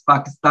arrangements.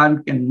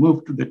 Pakistan can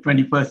move to the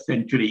 21st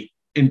century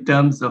in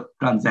terms of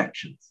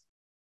transactions.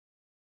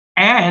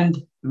 And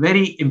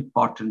very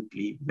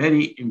importantly,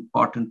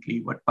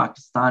 what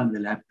Pakistan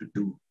will have to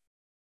do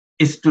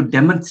is to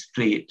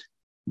demonstrate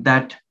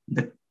that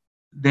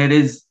there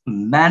is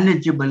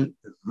manageable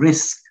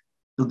risk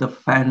to the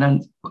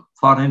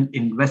foreign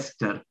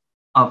investor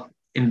of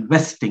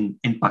investing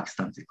in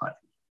Pakistan's economy.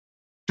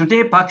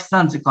 Today,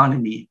 Pakistan's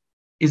economy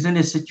is in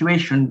a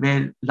situation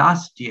where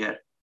last year,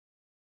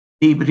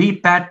 the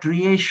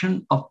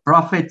repatriation of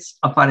profits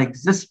of our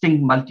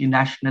existing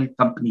multinational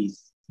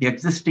companies, the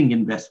existing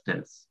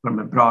investors from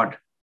abroad,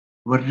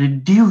 were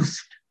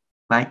reduced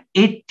by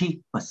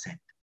 80%.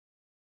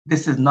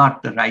 This is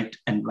not the right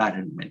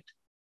environment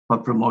for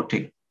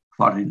promoting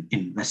foreign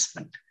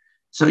investment.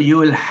 So you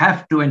will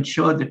have to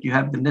ensure that you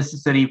have the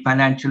necessary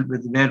financial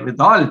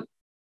wherewithal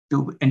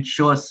to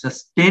ensure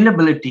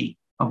sustainability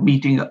of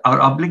meeting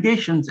our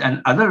obligations. And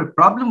other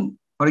problem,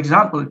 for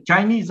example,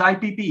 Chinese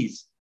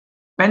IPPs,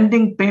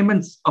 pending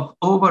payments of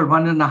over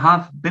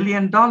 $1.5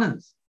 billion.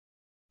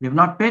 We have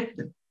not paid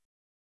them.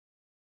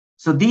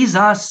 So these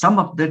are some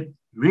of the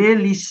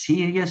really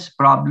serious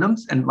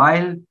problems. And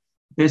while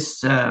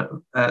this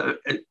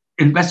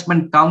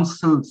investment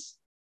council's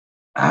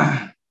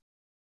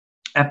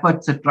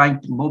efforts are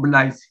trying to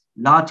mobilize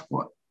large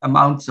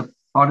amounts of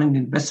foreign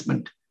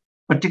investment,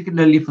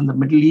 particularly from the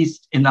Middle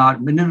East in our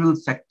mineral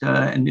sector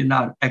and in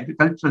our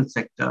agricultural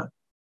sector,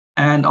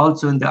 and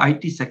also in the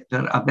IT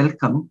sector, are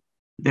welcome.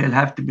 They'll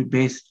have to be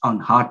based on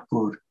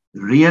hardcore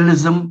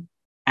realism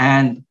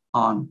and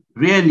on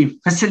really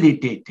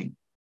facilitating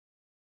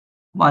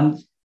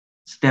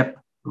one-step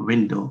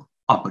window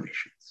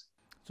operations.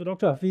 So,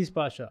 Dr. Hafiz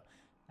Pasha,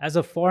 as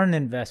a foreign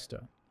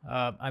investor,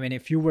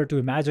 if you were to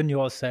imagine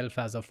yourself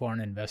as a foreign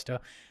investor,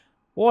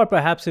 or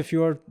perhaps if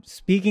you're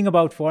speaking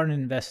about foreign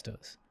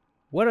investors,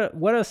 what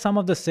are some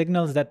of the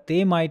signals that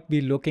they might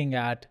be looking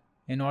at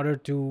in order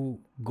to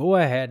go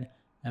ahead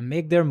and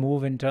make their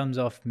move in terms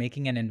of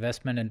making an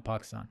investment in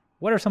Pakistan?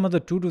 What are some of the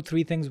 2 to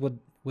 3 things would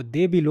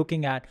they be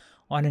looking at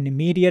on an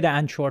immediate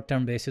and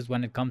short-term basis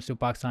when it comes to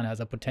Pakistan as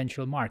a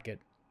potential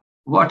market?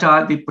 What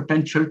are the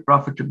potential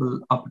profitable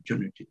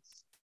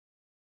opportunities?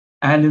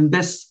 And in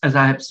this, as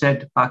I have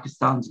said,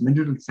 Pakistan's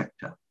mineral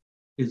sector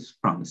is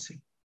promising.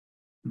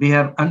 We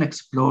have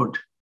unexplored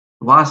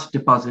vast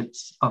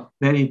deposits of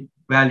very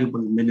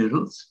valuable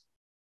minerals,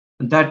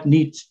 and that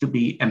needs to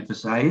be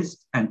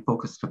emphasized and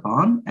focused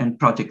upon, and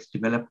projects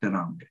developed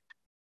around it.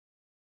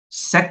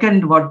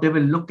 Second, what they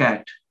will look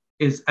at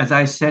is, as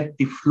I said,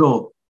 the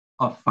flow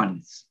of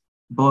funds,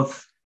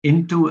 both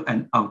into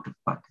and out of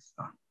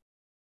Pakistan.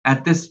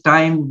 At this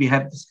time, we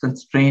have this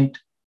constraint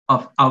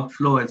of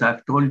outflow, as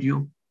I've told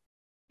you,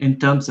 in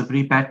terms of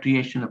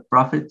repatriation of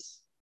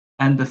profits.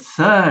 And the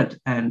third,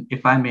 and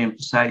if I may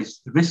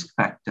emphasize, risk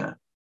factor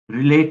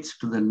relates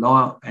to the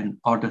law and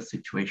order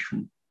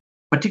situation,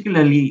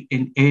 particularly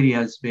in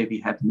areas where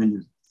we have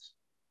minerals.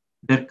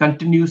 There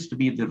continues to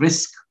be the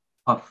risk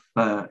of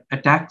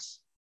attacks,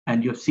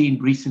 and you've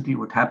seen recently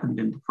what happened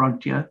in the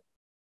frontier.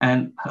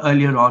 and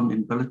earlier on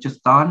in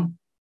Balochistan,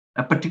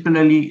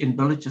 particularly in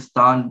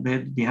Balochistan,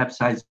 where we have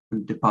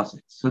sizable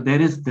deposits. So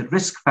there is the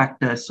risk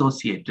factor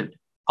associated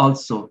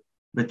also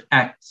with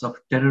acts of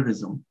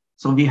terrorism.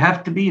 So we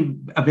have to be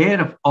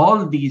aware of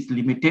all these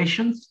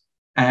limitations,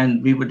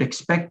 and we would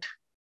expect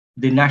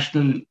the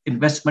National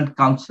Investment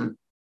Council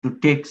to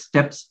take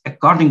steps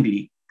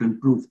accordingly to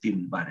improve the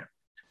environment.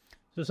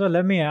 So, sir,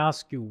 let me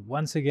ask you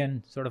once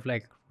again, sort of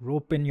like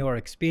rope in your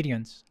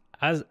experience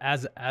as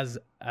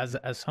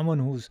someone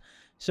who's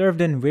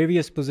served in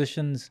various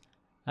positions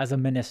as a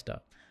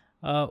minister.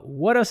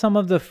 What are some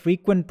of the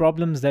frequent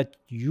problems that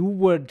you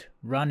would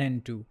run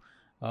into,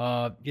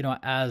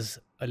 as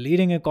a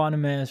leading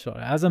economist or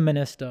as a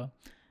minister,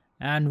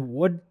 and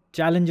what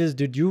challenges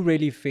did you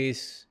really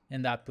face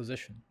in that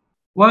position?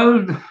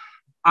 Well,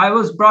 I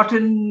was brought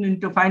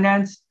into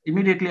finance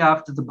immediately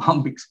after the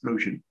bomb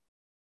explosion.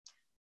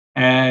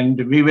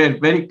 And we were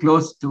very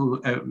close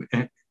to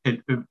a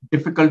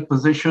difficult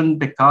position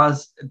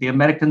because the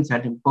Americans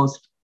had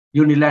imposed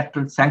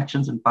unilateral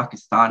sanctions in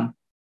Pakistan,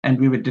 and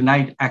we were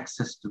denied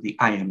access to the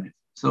IMF.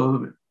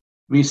 So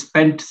we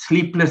spent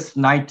sleepless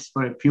nights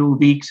for a few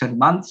weeks and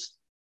months,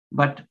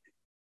 but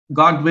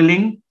God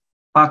willing,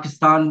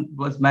 Pakistan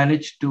was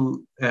managed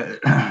to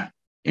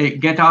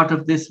get out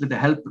of this with the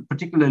help,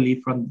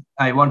 particularly from,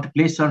 I want to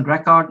place on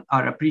record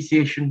our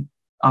appreciation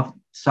of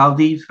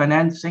Saudi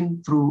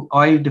financing through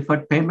oil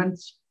deferred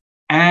payments,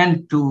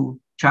 and to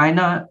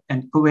China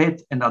and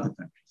Kuwait and other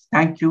countries.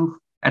 Thank you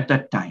at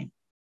that time.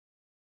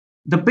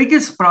 The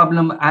biggest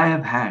problem I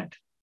have had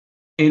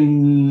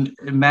in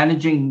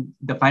managing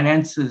the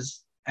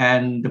finances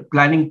and the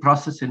planning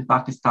process in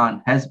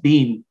Pakistan has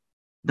been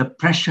the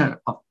pressure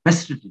of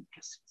vested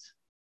interests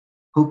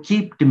who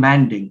keep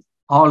demanding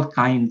all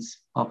kinds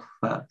of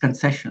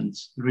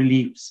concessions,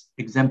 reliefs,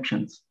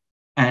 exemptions,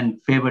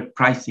 and favored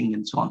pricing,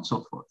 and so on and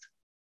so forth.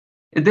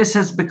 This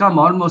has become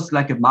almost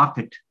like a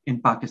market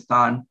in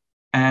Pakistan,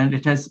 and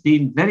it has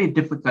been very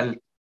difficult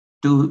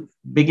to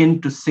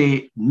begin to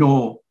say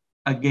no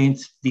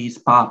against these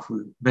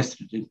powerful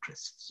vested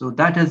interests. So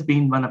that has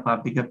been one of our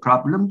bigger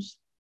problems.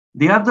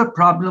 The other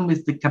problem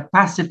is the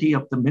capacity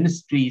of the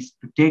ministries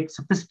to take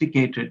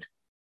sophisticated,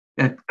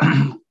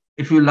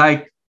 if you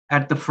like,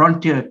 at the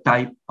frontier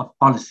type of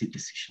policy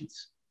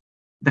decisions.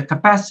 The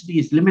capacity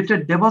is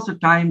limited. There was a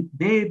time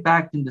way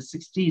back in the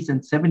 60s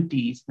and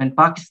 70s when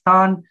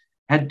Pakistan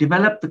had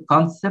developed the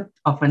concept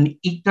of an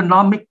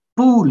economic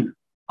pool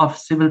of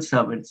civil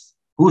servants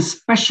who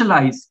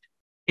specialized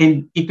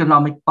in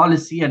economic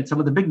policy. And some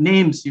of the big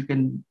names you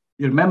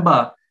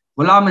remember,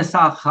 Ghulam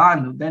Isa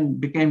Khan, who then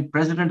became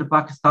president of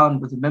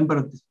Pakistan, was a member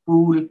of this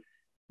pool.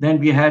 Then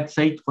we had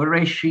Said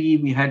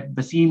Qureshi, we had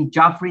Basim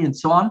Jafri, and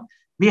so on.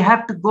 We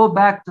have to go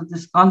back to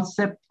this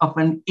concept of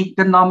an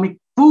economic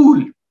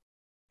pool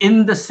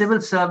in the civil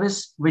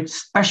service, which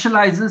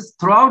specializes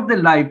throughout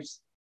their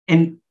lives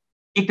in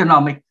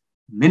economic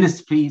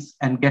ministries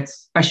and gets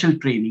special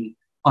training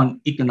on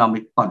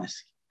economic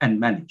policy and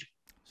management.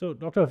 So,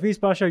 Dr. Hafiz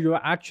Pasha, you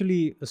are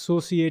actually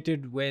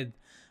associated with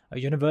a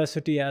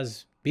university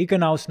as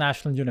Beaconhouse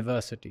National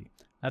University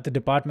at the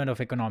Department of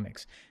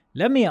Economics.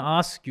 Let me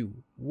ask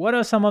you, what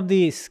are some of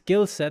the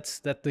skill sets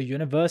that the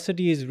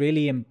university is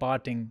really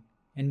imparting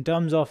in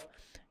terms of,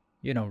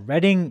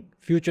 readying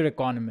future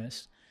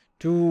economists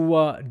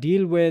to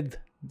deal with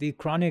the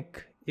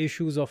chronic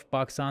issues of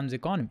Pakistan's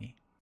economy?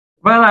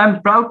 Well,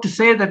 I'm proud to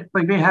say that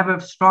we have a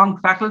strong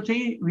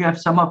faculty. We have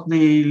some of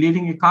the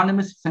leading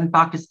economists in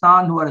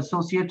Pakistan who are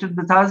associated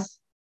with us.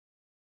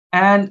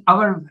 And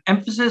our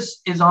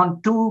emphasis is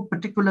on two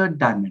particular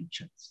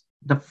dimensions.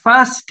 The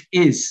first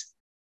is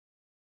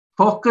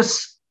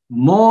focus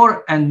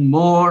more and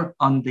more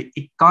on the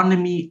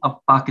economy of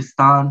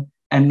Pakistan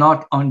and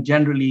not on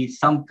generally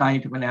some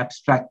kind of an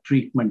abstract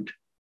treatment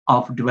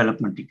of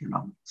development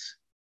economics.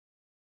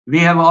 We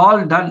have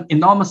all done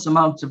enormous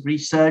amounts of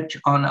research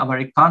on our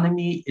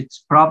economy,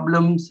 its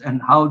problems,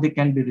 and how they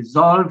can be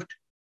resolved.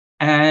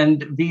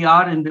 And we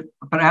are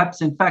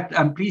in fact,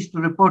 I'm pleased to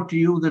report to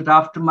you that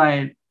after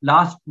my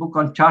last book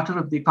on Charter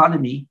of the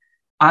Economy,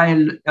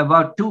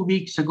 about 2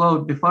 weeks ago,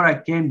 before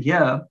I came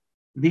here,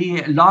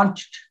 we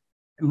launched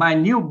my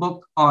new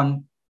book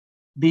on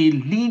the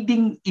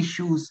leading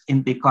issues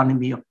in the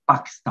economy of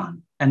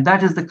Pakistan. And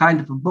that is the kind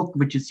of a book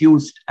which is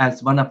used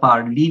as one of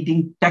our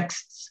leading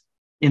texts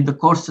in the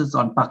courses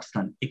on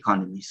Pakistan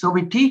economy. So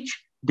we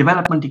teach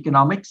development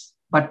economics,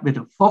 but with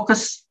a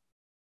focus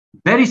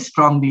very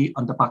strongly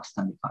on the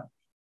Pakistan economy.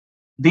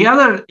 The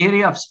other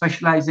area of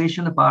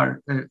specialization of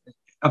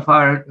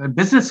our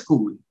business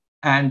school,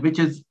 and which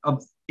is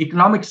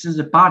economics is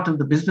a part of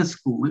the business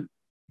school,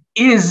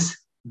 is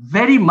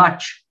very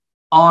much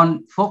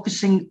on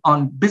focusing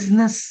on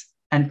business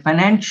and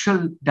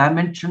financial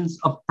dimensions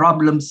of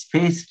problems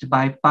faced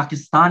by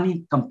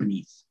Pakistani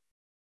companies.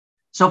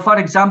 So, for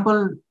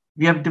example,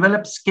 we have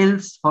developed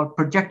skills for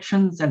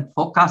projections and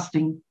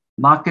forecasting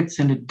markets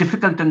in a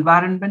difficult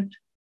environment.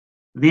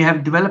 We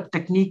have developed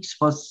techniques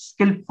for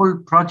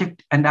skillful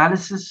project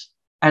analysis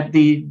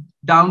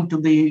down to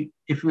the,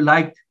 if you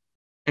like,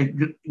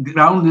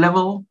 ground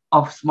level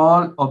of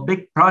small or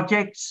big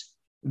projects.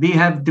 We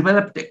have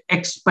developed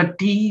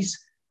expertise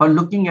for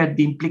looking at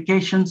the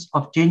implications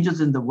of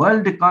changes in the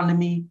world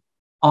economy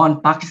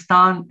on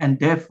Pakistan and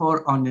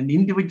therefore on an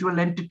individual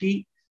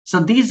entity. So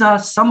these are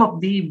some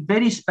of the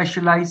very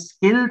specialized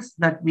skills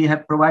that we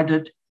have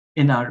provided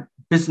in our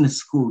business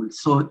school.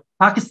 So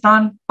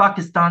Pakistan,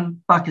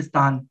 Pakistan,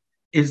 Pakistan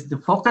is the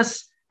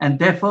focus, and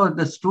therefore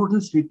the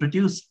students we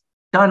produce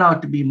turn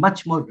out to be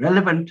much more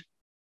relevant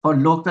for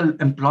local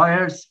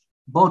employers,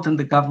 both in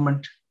the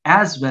government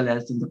as well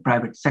as in the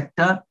private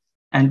sector.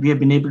 And we have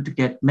been able to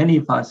get many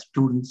of our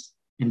students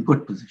in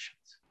good positions.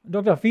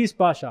 Dr. Hafiz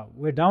Pasha,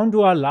 we're down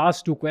to our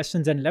last two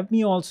questions. And let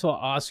me also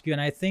ask you,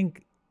 and I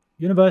think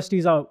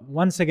universities are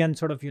once again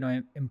sort of,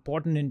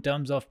 important in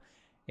terms of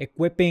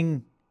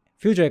equipping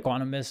future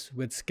economists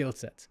with skill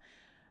sets.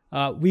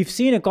 We've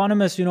seen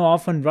economists,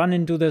 often run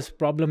into this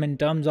problem in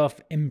terms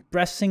of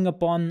impressing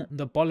upon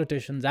the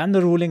politicians and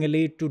the ruling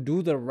elite to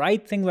do the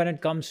right thing when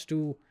it comes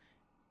to,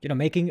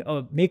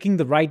 making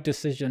the right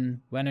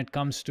decision when it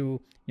comes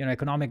to,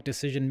 economic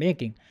decision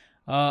making.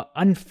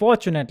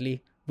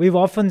 Unfortunately, we've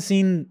often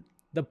seen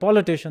the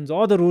politicians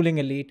or the ruling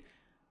elite,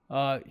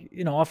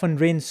 often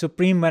reign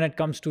supreme when it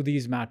comes to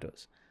these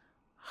matters.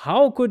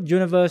 How could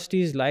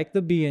universities like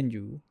the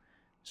BNU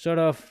sort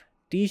of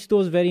teach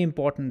those very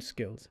important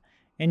skills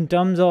in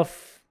terms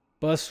of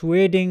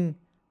persuading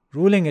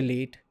ruling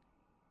elite,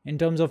 in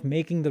terms of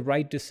making the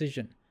right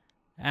decision?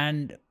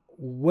 And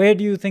where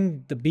do you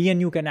think the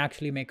BNU can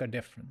actually make a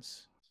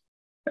difference?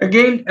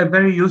 Again, a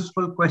very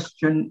useful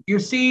question. You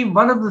see,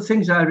 one of the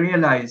things I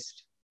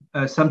realized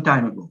some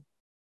time ago,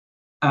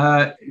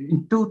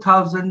 in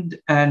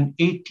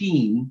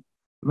 2018,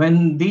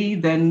 when the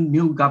then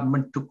new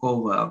government took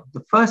over,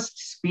 the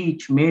first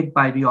speech made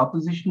by the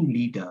opposition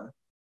leader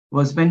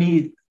was when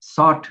he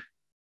sought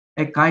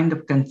a kind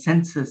of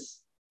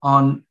consensus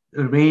on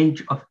a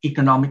range of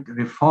economic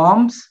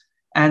reforms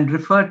and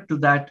referred to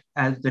that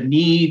as the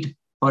need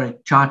for a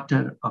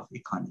charter of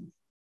economy.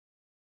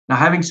 Now,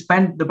 having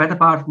spent the better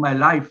part of my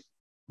life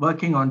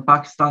working on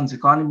Pakistan's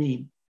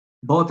economy,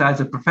 both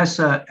as a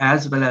professor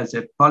as well as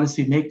a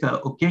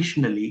policymaker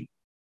occasionally,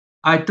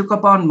 I took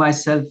upon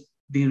myself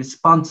the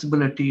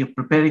responsibility of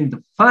preparing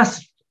the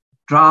first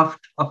draft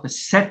of a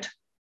set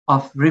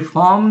of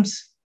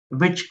reforms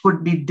which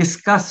could be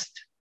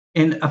discussed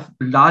in a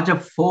larger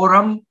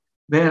forum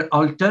where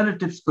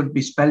alternatives could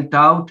be spelled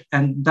out.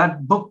 And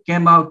that book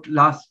came out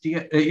last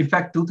year, in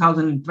fact,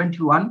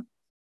 2021,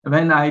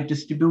 when I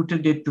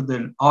distributed it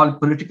to all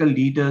political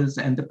leaders,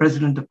 and the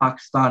president of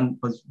Pakistan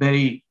was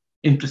very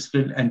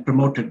interested and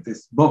promoted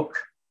this book.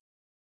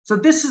 So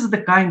this is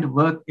the kind of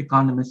work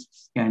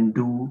economists can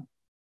do: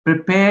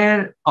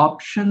 prepare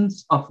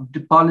options of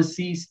the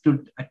policies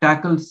to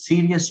tackle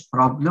serious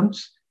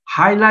problems,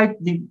 highlight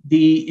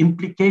the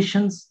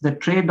implications, the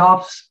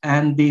trade-offs,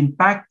 and the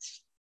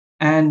impacts,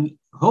 and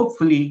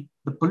hopefully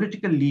the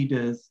political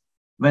leaders,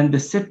 when they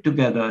sit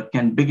together,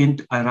 can begin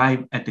to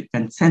arrive at a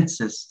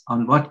consensus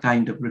on what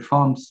kind of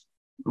reforms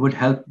would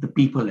help the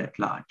people at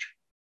large.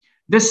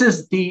 This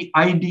is the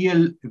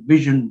ideal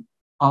vision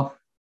of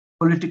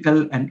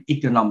political and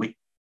economic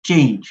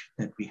change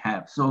that we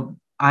have. So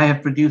I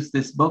have produced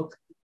this book,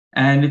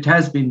 and it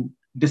has been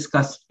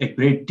discussed a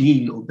great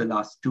deal over the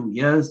last 2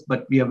 years,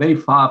 but we are very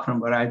far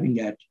from arriving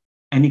at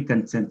any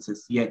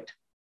consensus yet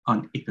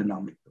on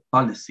economic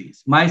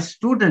policies. My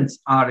students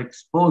are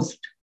exposed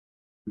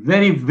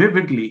very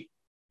vividly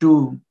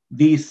to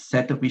these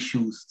set of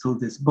issues through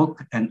this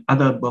book and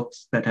other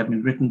books that have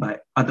been written by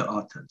other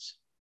authors.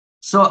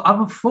 So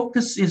our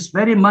focus is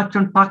very much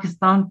on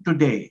Pakistan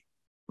today.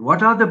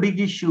 What are the big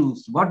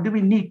issues? What do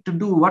we need to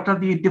do? What are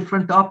the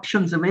different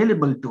options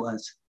available to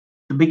us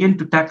to begin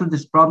to tackle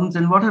these problems?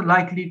 And what are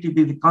likely to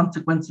be the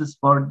consequences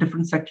for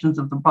different sections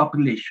of the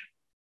population?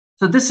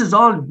 So this is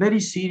all very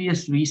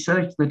serious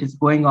research that is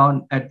going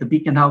on at the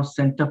Beaconhouse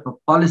Center for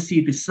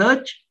Policy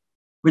Research,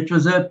 which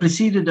was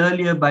preceded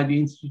earlier by the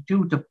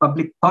Institute of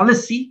Public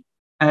Policy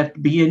at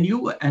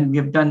BNU. And we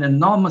have done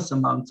enormous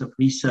amounts of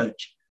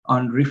research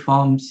on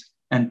reforms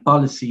and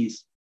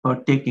policies for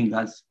taking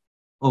us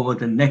over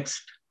the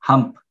next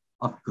hump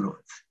of growth.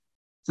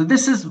 So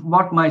this is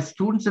what my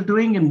students are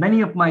doing, and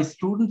many of my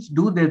students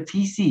do their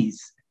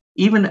theses,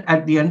 even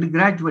at the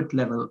undergraduate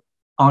level,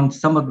 on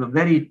some of the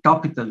very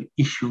topical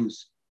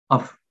issues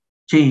of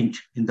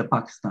change in the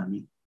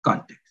Pakistani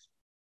context.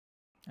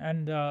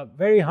 And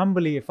very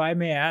humbly, if I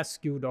may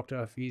ask you, Dr.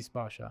 Hafiz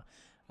Pasha,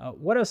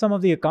 what are some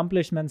of the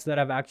accomplishments that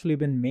have actually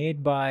been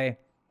made by,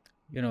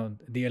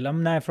 the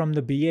alumni from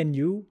the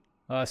BNU,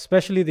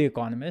 especially the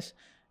economists,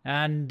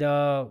 and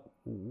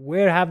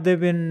where have they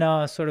been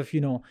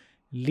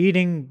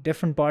leading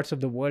different parts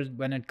of the world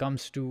when it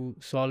comes to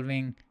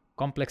solving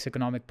complex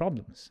economic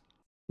problems?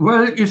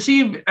 Well, you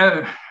see,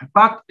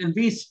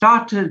 we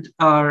started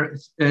a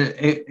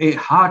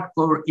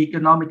hardcore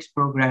economics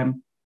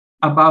program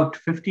about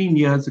 15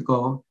 years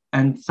ago,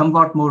 and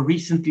somewhat more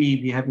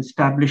recently, we have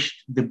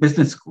established the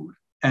business school.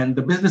 And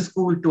the business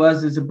school to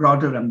us is a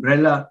broader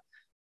umbrella.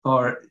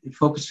 for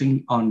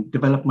focusing on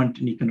development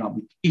and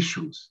economic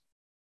issues.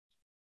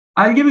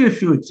 I'll give you a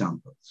few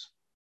examples.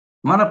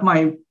 One of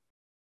my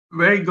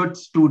very good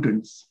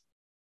students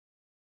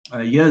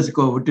years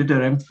ago who did her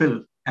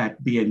MPhil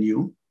at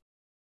BNU,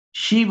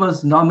 she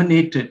was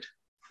nominated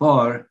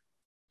for,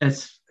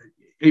 as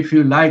if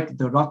you like,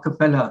 the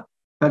Rockefeller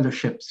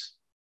Fellowships.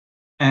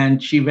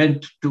 And she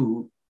went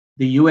to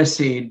the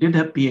USA, did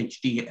her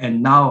PhD,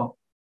 and now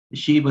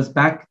she was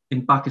back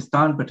in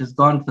Pakistan, but has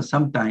gone for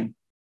some time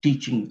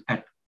teaching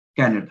at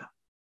Canada.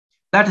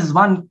 That is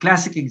one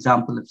classic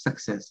example of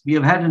success. We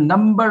have had a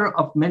number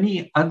of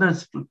many other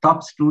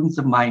top students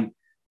of mine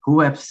who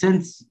have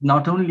since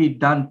not only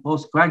done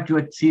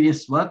postgraduate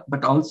serious work,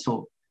 but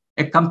also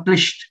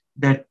accomplished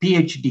their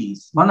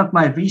PhDs. One of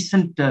my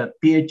recent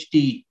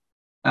PhD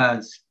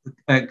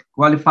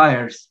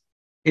qualifiers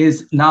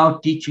is now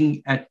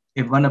teaching at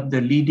one of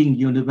the leading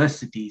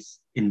universities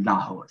in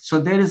Lahore. So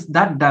there is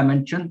that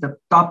dimension. The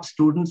top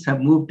students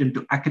have moved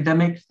into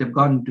academics, they've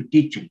gone into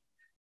teaching.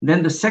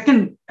 Then the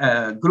second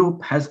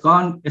group has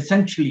gone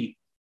essentially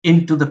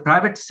into the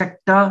private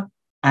sector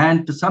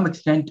and to some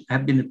extent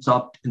have been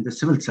absorbed in the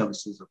civil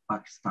services of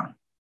Pakistan.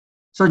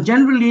 So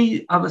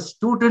generally, our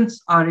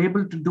students are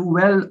able to do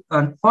well.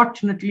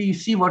 Unfortunately, you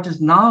see what is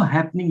now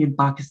happening in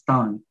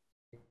Pakistan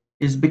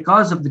is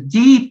because of the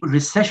deep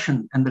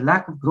recession and the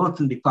lack of growth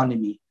in the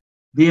economy.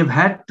 We have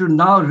had to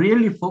now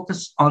really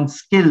focus on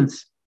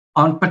skills,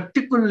 on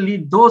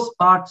particularly those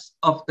parts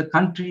of the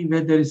country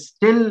where there is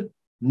still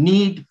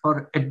need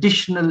for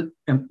additional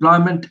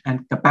employment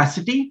and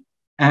capacity.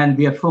 And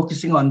we are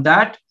focusing on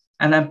that.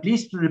 And I'm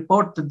pleased to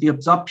report that the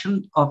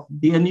absorption of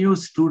BNU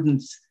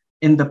students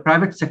in the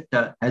private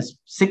sector has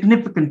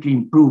significantly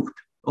improved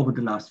over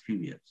the last few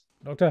years.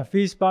 Dr.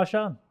 Hafiz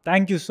Pasha,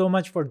 thank you so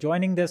much for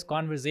joining this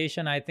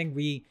conversation. I think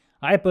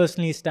I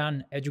personally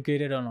stand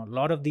educated on a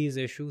lot of these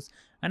issues,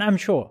 and I'm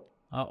sure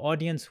our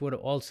audience would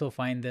also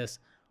find this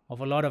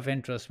of a lot of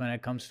interest when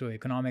it comes to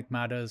economic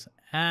matters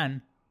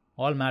and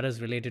all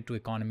matters related to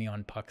economy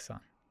on Pakistan.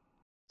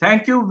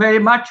 Thank you very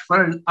much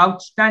for an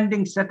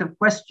outstanding set of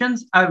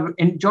questions. I've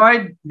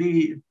enjoyed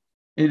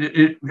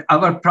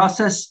our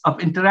process of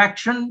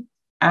interaction,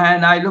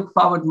 and I look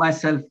forward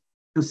myself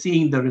to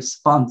seeing the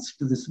response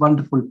to this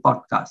wonderful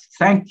podcast.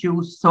 Thank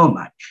you so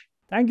much.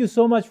 Thank you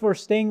so much for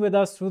staying with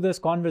us through this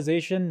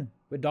conversation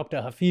with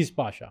Dr. Hafiz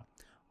Pasha.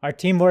 Our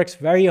team works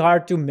very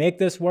hard to make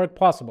this work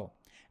possible,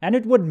 and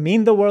it would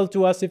mean the world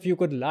to us if you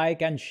could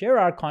like and share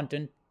our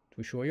content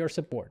to show your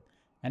support.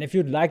 And if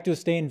you'd like to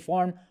stay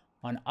informed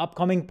on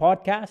upcoming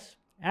podcasts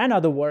and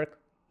other work,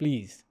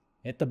 please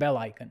hit the bell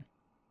icon.